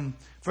them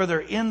for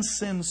their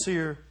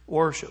insincere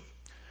worship.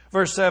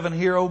 Verse 7,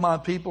 Hear, O my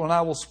people, and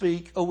I will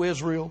speak, O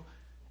Israel,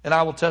 and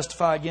I will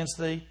testify against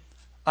thee.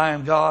 I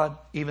am God,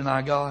 even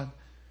thy God.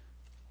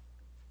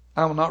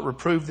 I will not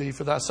reprove thee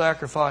for thy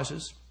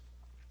sacrifices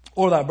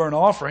or thy burnt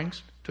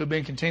offerings to have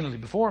been continually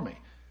before me.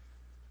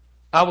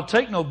 I will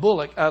take no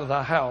bullock out of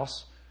thy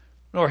house,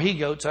 nor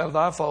he-goats out of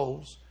thy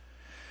folds.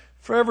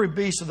 For every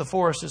beast of the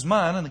forest is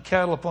mine, and the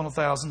cattle upon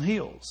 1,000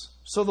 hills.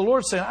 So the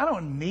Lord's saying, I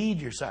don't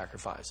need your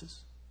sacrifices.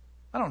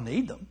 I don't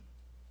need them.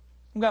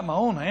 I've got my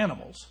own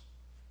animals.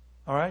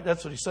 All right,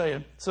 that's what He's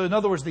saying. So in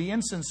other words, the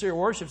insincere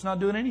worship's not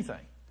doing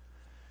anything.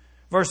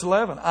 Verse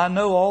 11, I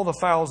know all the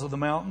fowls of the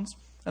mountains,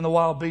 and the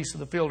wild beasts of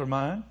the field are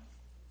mine.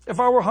 If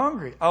I were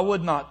hungry, I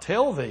would not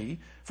tell thee,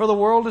 for the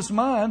world is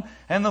mine,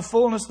 and the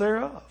fullness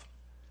thereof.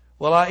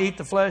 Will I eat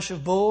the flesh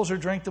of bulls, or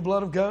drink the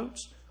blood of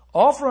goats?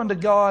 Offer unto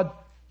God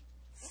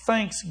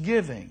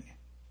thanksgiving,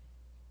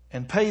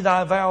 and pay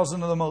thy vows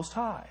unto the Most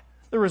High.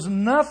 There is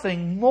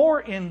nothing more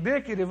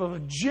indicative of a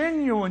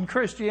genuine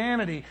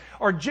Christianity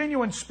or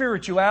genuine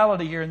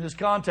spirituality here in this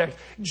context,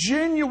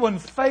 genuine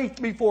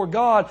faith before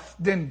God,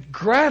 than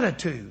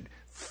gratitude,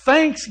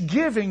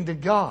 thanksgiving to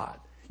God.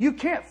 You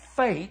can't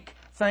fake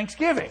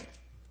thanksgiving.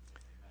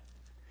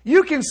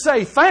 You can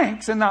say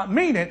thanks and not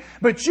mean it,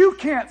 but you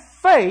can't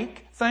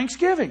fake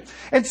thanksgiving.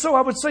 And so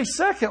I would say,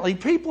 secondly,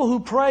 people who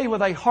pray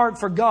with a heart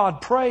for God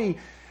pray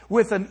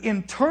with an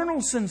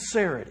internal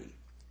sincerity,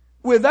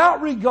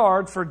 without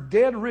regard for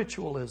dead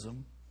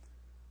ritualism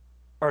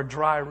or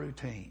dry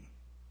routine.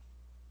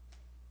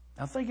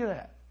 Now think of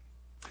that.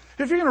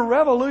 If you're going to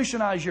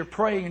revolutionize your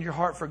praying and your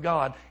heart for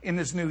God in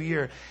this new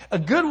year, a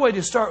good way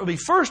to start would be,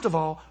 first of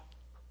all,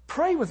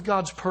 pray with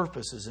God's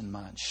purposes in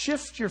mind.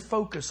 Shift your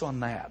focus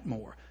on that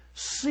more.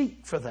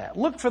 Seek for that.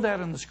 Look for that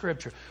in the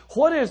Scripture.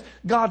 What is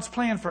God's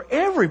plan for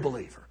every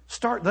believer?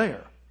 Start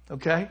there,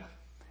 okay?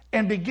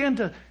 And begin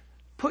to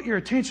put your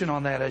attention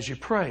on that as you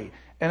pray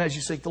and as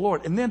you seek the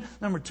Lord. And then,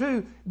 number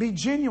two, be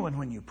genuine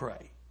when you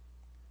pray.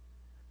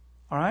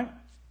 All right?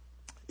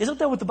 Isn't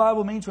that what the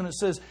Bible means when it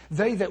says,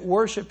 they that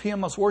worship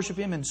Him must worship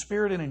Him in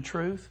spirit and in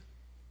truth?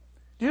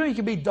 Do you know you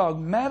can be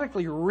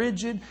dogmatically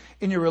rigid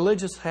in your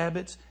religious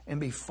habits and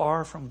be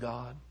far from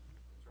God?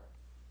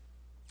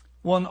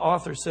 One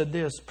author said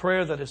this,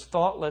 prayer that is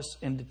thoughtless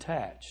and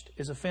detached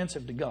is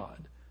offensive to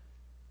God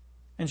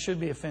and should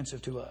be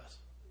offensive to us.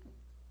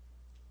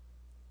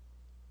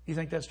 You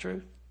think that's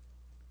true?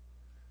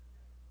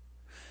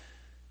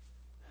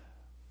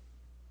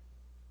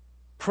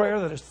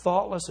 Prayer that is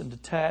thoughtless and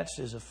detached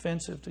is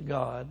offensive to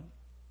God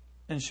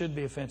and should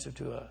be offensive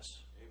to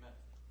us. Amen.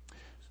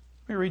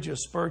 Let me read you a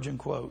Spurgeon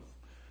quote.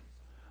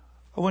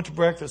 I went to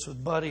breakfast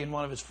with Buddy and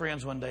one of his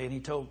friends one day, and he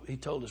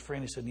told his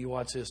friend, he said, "You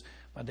watch this.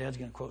 My dad's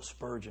going to quote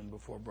Spurgeon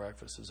before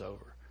breakfast is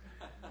over."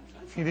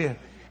 He did.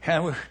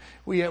 And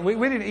we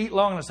didn't eat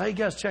long, and I said, "Hey, you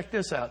guys, check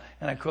this out."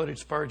 And I quoted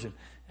Spurgeon.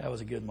 That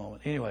was a good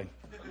moment. Anyway,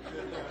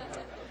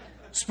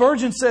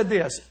 Spurgeon said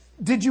this,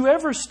 "Did you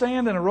ever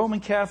stand in a Roman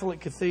Catholic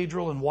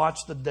cathedral and watch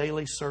the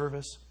daily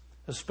service,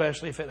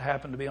 especially if it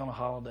happened to be on a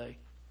holiday?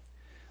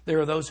 There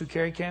are those who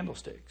carry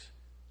candlesticks,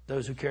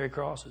 those who carry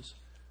crosses,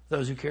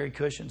 those who carry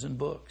cushions and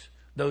books,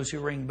 those who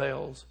ring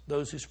bells,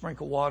 those who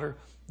sprinkle water,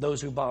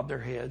 those who bob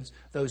their heads,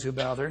 those who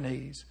bow their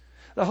knees.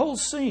 The whole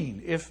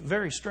scene, if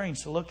very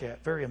strange to look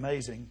at, very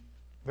amazing,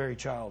 very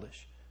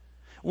childish.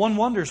 One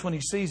wonders when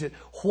he sees it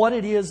what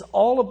it is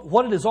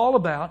all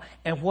about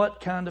and what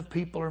kind of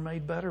people are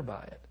made better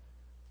by it.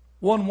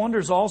 One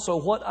wonders also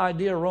what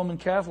idea Roman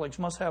Catholics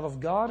must have of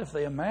God if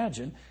they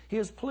imagine He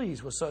is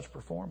pleased with such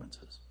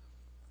performances.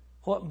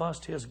 What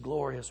must His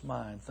glorious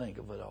mind think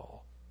of it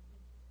all?"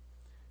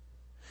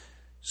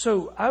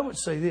 So I would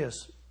say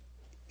this.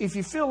 If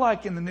you feel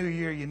like in the new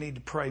year you need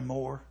to pray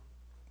more,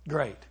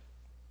 great.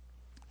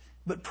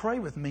 But pray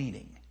with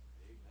meaning.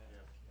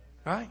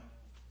 Right?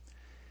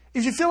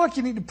 If you feel like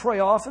you need to pray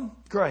often,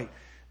 great.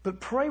 But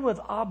pray with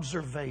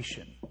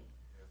observation.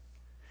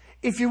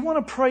 If you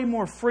want to pray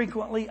more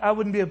frequently, I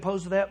wouldn't be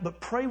opposed to that, but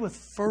pray with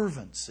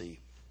fervency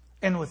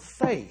and with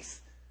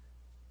faith.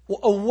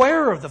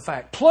 Aware of the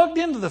fact, plugged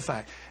into the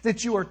fact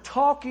that you are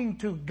talking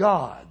to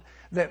God,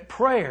 that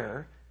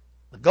prayer,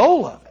 the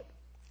goal of it,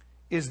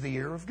 is the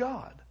ear of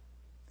God.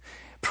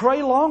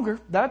 Pray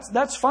longer.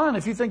 That's fine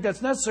if you think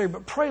that's necessary,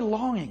 but pray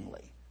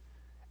longingly.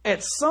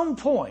 At some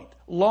point,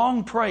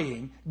 long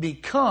praying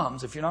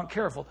becomes, if you're not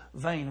careful,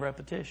 vain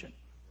repetition.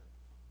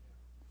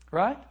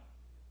 Right?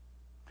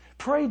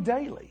 Pray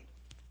daily,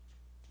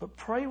 but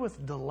pray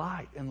with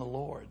delight in the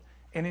Lord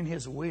and in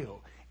His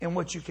will and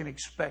what you can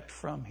expect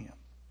from Him.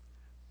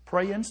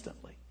 Pray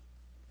instantly,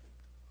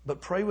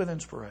 but pray with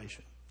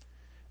inspiration.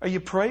 Are you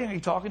praying? Are you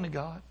talking to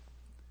God?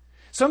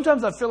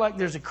 Sometimes I feel like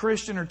there's a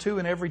Christian or two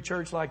in every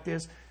church like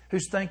this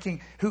who's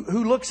thinking,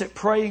 who looks at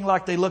praying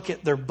like they look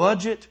at their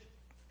budget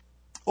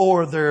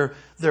or their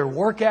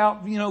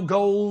workout,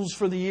 goals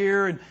for the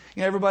year, and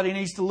everybody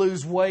needs to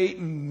lose weight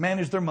and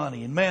manage their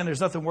money. And man,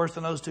 there's nothing worse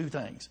than those two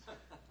things,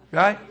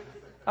 right?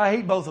 I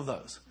hate both of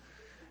those.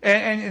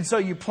 And so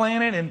you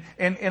plan it,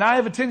 and I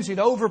have a tendency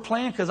to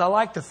overplan because I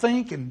like to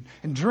think and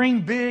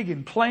dream big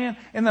and plan,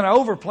 and then I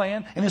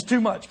overplan, and it's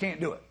too much. Can't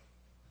do it.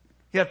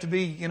 You have to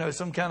be,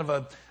 some kind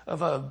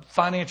of a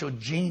financial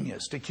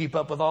genius to keep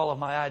up with all of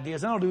my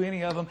ideas. I don't do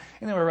any of them,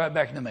 and then we're right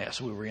back in the mess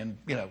we were in,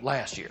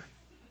 last year.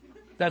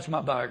 That's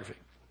my biography,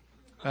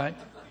 right?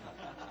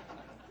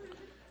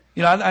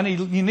 You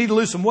need to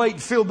lose some weight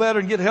and feel better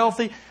and get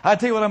healthy. I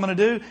tell you what I'm going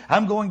to do.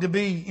 I'm going to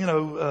be,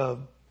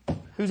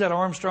 who's that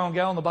Armstrong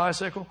guy on the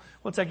bicycle?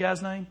 What's that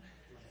guy's name?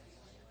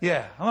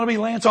 Yeah, I'm going to be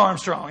Lance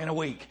Armstrong in a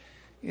week.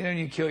 And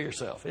you kill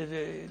yourself.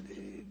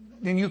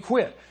 Then you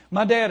quit.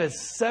 My dad is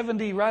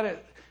 70, right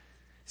at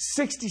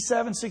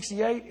 67,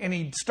 68, and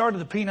he started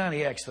the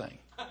P90X thing.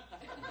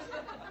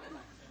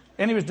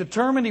 And he was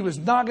determined he was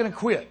not going to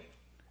quit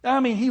I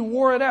mean, he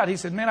wore it out. He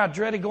said, man, I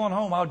dreaded going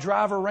home. I'll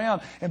drive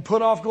around and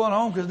put off going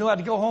home because I knew I had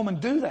to go home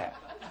and do that.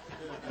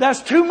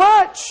 That's too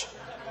much.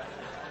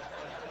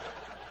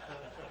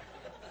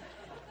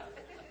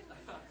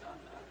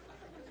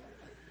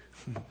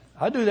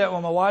 I do that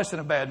when my wife's in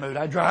a bad mood.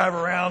 I drive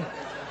around,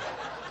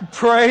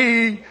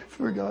 pray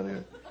for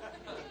God.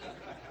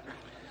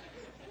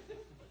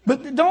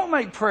 But don't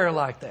make prayer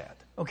like that.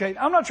 Okay,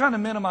 I'm not trying to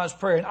minimize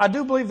prayer. I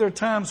do believe there are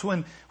times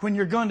when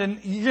you're going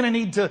to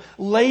need to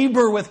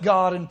labor with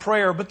God in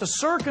prayer. But the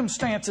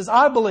circumstances,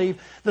 I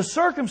believe, the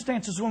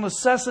circumstances will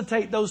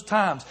necessitate those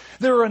times.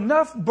 There are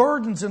enough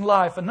burdens in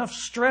life, enough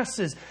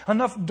stresses,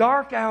 enough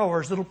dark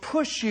hours that'll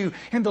push you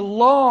into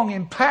long,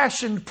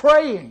 impassioned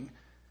praying.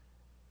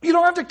 You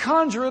don't have to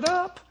conjure it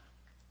up.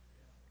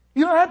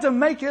 You don't have to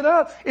make it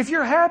up. If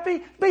you're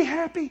happy, be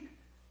happy.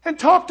 And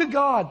talk to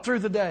God through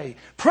the day.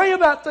 Pray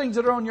about things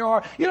that are on your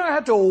heart. You don't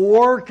have to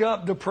work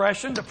up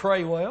depression to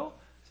pray well.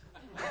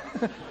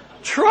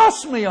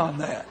 Trust me on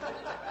that.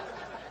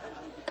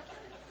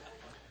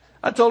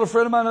 I told a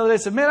friend of mine the other day, I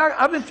said, man,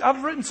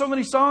 I've written so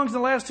many songs in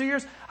the last 2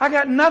 years. I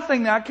got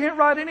nothing now. I can't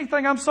write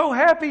anything. I'm so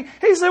happy.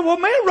 He said, well,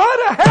 man,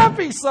 write a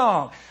happy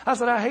song. I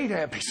said, I hate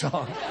happy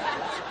songs.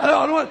 I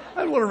don't want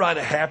to write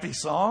a happy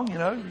song, you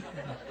know.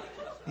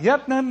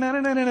 Yep, I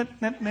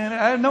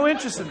have no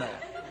interest in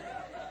that.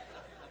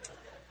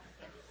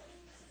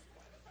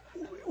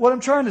 What I'm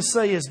trying to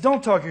say is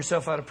don't talk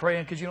yourself out of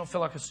praying because you don't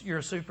feel like you're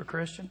a super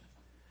Christian.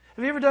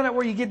 Have you ever done that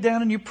where you get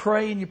down and you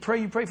pray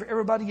for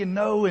everybody you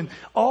know and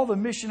all the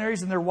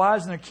missionaries and their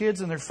wives and their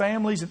kids and their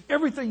families and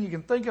everything you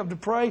can think of to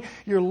pray,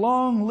 your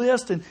long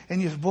list, and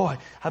you say, boy,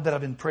 I bet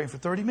I've been praying for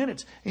 30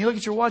 minutes. And you look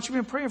at your watch, you've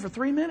been praying for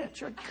 3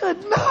 minutes. You're like,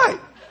 good night.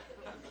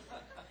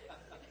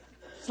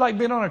 It's like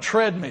being on a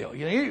treadmill.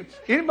 You know,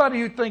 anybody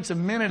who thinks a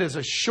minute is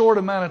a short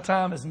amount of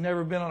time has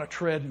never been on a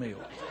treadmill.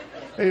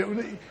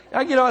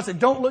 I get on, I say,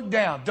 don't look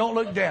down, don't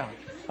look down.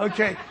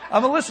 Okay,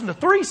 I'm going to listen to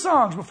 3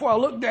 songs before I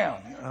look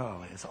down.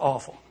 Oh, it's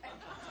awful.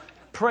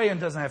 Praying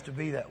doesn't have to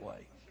be that way.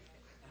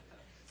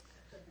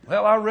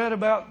 Well, I read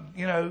about,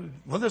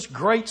 this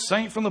great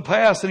saint from the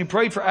past, and he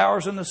prayed for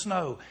hours in the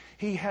snow.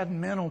 He had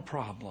mental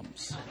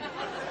problems.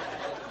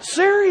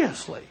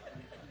 Seriously.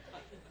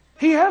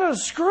 He had a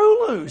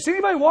screw loose.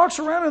 Anybody walks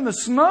around in the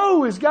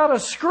snow has got a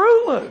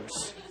screw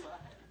loose.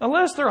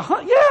 Unless they're,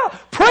 pray in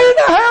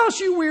the house,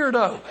 you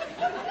weirdo.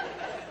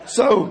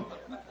 So,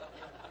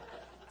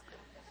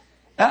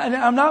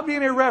 I'm not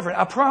being irreverent.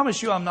 I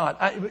promise you I'm not.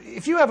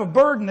 If you have a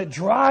burden that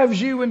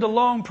drives you into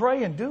long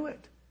praying, do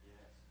it.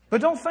 But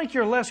don't think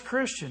you're less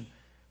Christian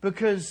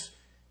because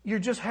you're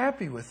just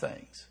happy with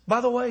things.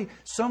 By the way,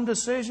 some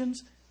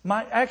decisions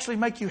might actually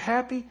make you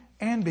happy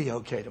and be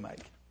okay to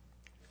make.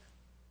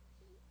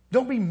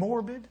 Don't be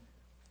morbid.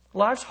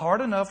 Life's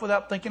hard enough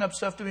without thinking up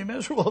stuff to be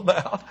miserable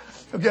about.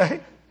 Okay?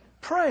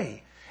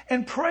 Pray.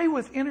 And pray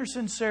with inner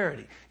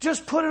sincerity.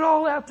 Just put it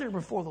all out there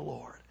before the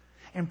Lord.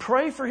 And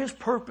pray for His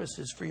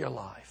purposes for your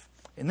life.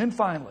 And then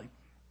finally,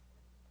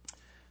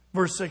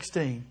 verse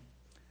 16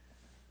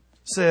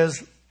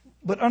 says,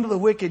 but unto the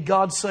wicked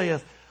God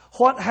saith,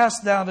 what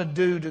hast thou to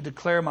do to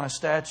declare my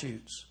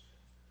statutes?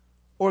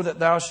 Or that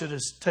thou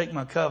shouldest take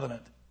my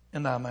covenant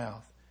in thy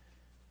mouth?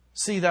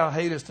 See, thou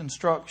hatest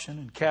instruction,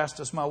 and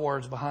castest my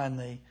words behind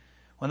thee.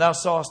 When thou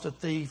sawest a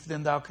thief,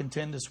 then thou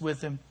contendest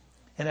with him,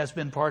 and hast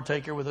been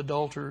partaker with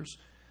adulterers.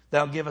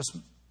 Thou givest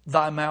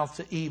thy mouth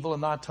to evil,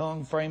 and thy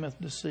tongue frameth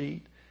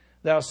deceit.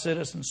 Thou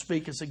sittest and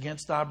speakest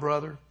against thy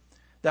brother.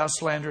 Thou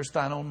slanderest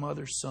thine own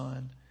mother's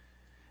son.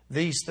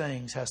 These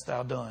things hast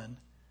thou done,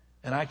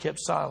 and I kept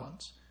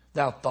silence.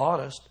 Thou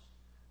thoughtest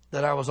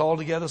that I was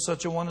altogether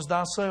such a one as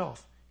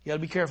thyself. You got to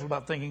be careful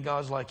about thinking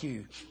God's like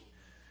you.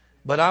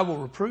 But I will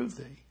reprove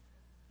thee,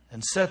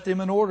 and set them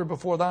in order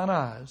before thine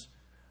eyes.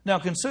 Now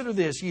consider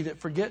this, ye that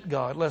forget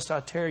God, lest I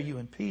tear you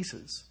in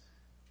pieces,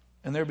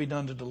 and there be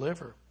none to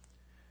deliver.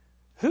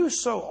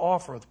 Whoso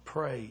offereth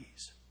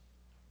praise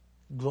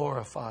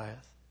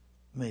glorifieth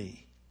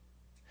me.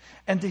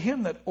 And to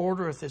him that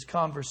ordereth his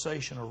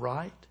conversation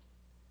aright,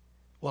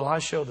 will I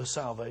show the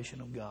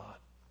salvation of God.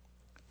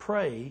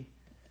 Pray.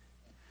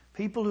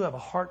 People who have a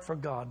heart for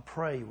God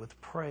pray with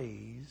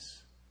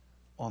praise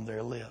on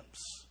their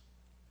lips.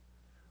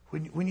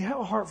 When you have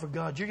a heart for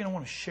God, you're going to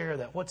want to share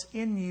that. What's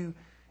in you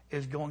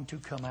is going to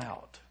come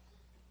out.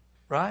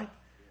 Right?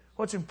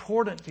 What's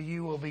important to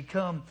you will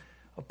become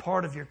a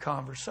part of your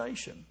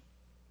conversation.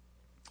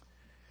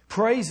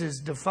 Praise is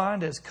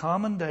defined as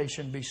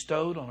commendation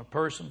bestowed on a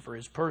person for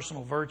his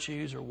personal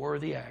virtues or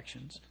worthy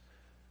actions,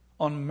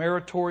 on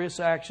meritorious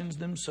actions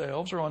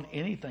themselves, or on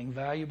anything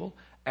valuable,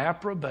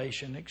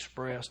 approbation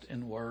expressed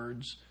in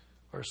words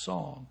or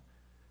song.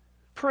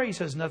 Praise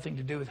has nothing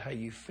to do with how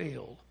you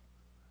feel.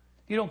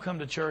 You don't come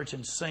to church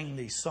and sing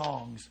these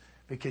songs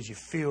because you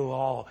feel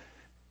all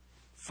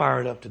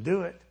fired up to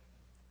do it.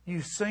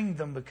 You sing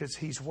them because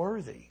He's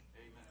worthy.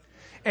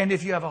 And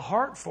if you have a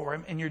heart for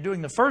Him and you're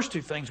doing the first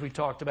 2 things we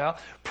talked about,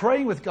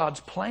 praying with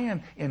God's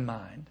plan in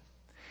mind,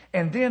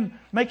 and then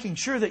making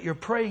sure that your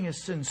praying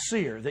is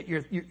sincere, that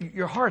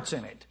your heart's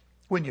in it,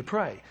 when you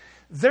pray.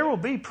 There will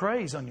be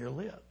praise on your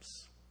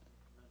lips.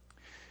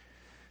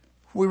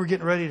 We were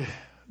getting ready to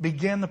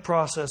begin the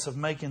process of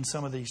making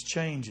some of these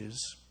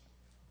changes.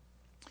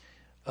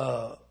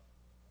 I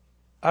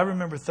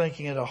remember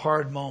thinking at a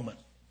hard moment,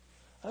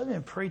 I've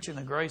been preaching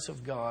the grace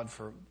of God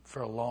for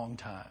a long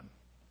time,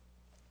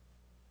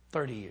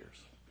 30 years.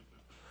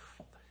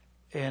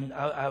 And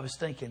I was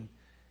thinking,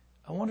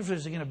 I wonder if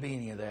there's going to be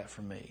any of that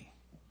for me.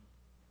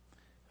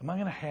 Am I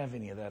going to have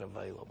any of that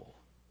available?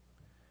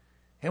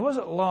 And it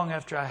wasn't long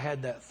after I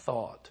had that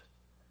thought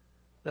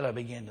that I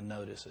began to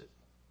notice it.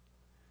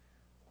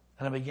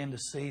 And I began to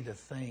see the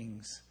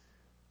things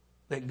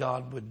that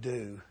God would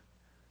do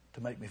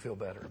to make me feel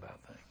better about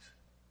things.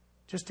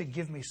 Just to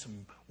give me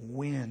some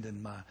wind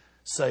in my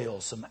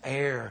sails, some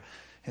air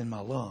in my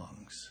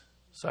lungs,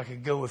 so I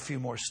could go a few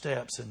more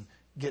steps and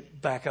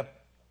get back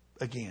up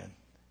again.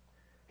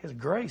 His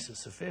grace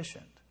is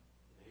sufficient.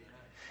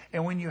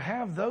 And when you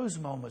have those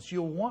moments,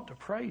 you'll want to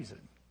praise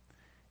Him.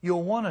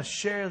 You'll want to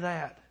share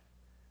that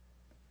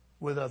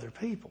with other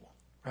people,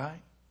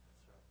 right?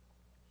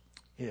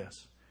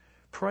 Yes.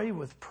 Pray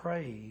with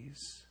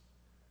praise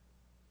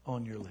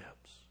on your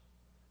lips.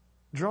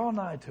 Draw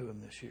nigh to Him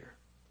this year.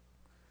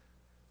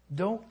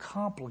 Don't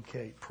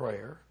complicate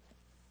prayer.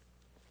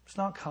 It's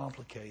not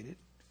complicated.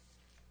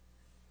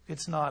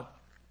 It's not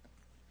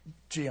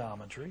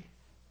geometry.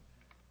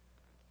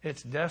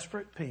 It's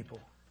desperate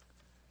people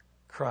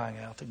crying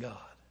out to God.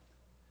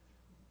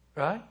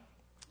 Right?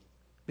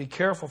 Be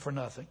careful for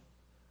nothing.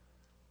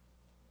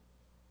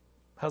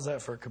 How's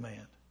that for a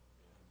command?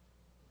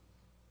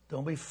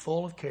 Don't be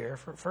full of care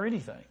for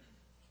anything.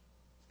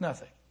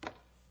 Nothing.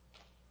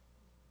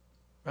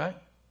 Right?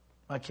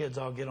 My kids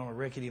all get on a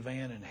rickety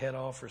van and head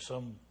off for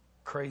some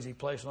crazy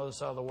place on the other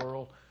side of the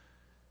world.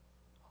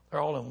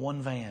 They're all in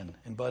one van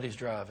and Buddy's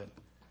driving.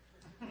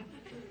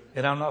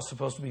 And I'm not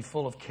supposed to be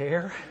full of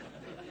care.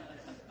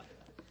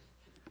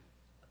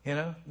 You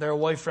know, they're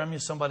away from you.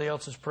 Somebody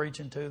else is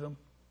preaching to them.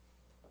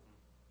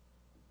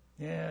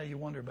 Yeah, you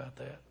wonder about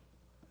that.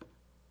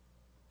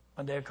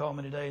 My dad called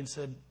me today and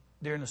said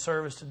during the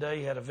service today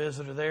he had a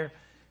visitor there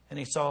and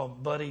he saw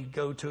Buddy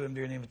go to him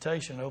during the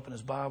invitation and open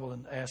his Bible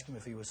and ask him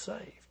if he was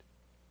saved.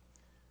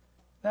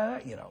 Now,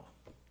 you know,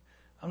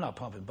 I'm not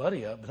pumping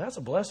Buddy up, but that's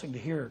a blessing to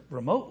hear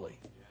remotely,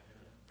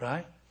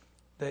 right?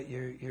 That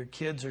your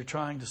kids are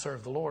trying to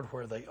serve the Lord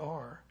where they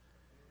are.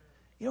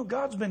 You know,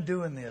 God's been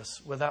doing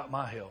this without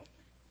my help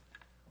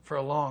for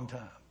a long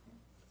time.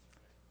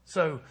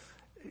 So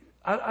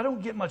I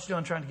don't get much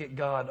done trying to get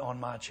God on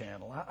my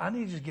channel. I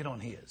need to just get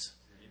on His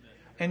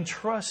and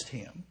trust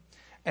Him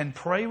and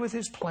pray with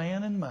His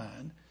plan in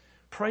mind.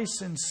 Pray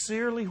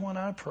sincerely when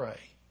I pray.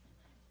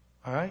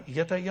 All right? You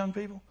get that, young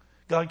people?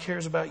 God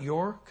cares about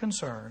your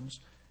concerns.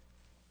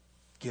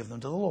 Give them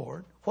to the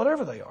Lord,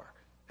 whatever they are,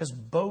 as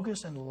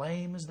bogus and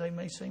lame as they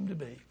may seem to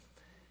be.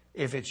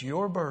 If it's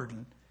your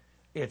burden,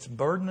 it's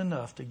burden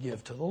enough to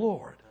give to the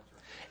Lord.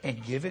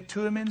 And give it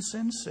to Him in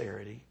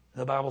sincerity.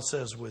 The Bible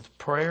says with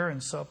prayer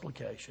and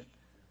supplication.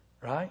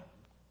 Right?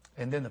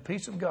 And then the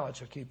peace of God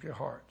shall keep your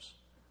hearts.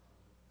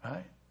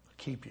 Right?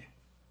 Keep you.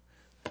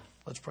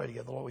 Let's pray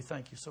together. Lord, we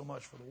thank You so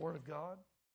much for the Word of God.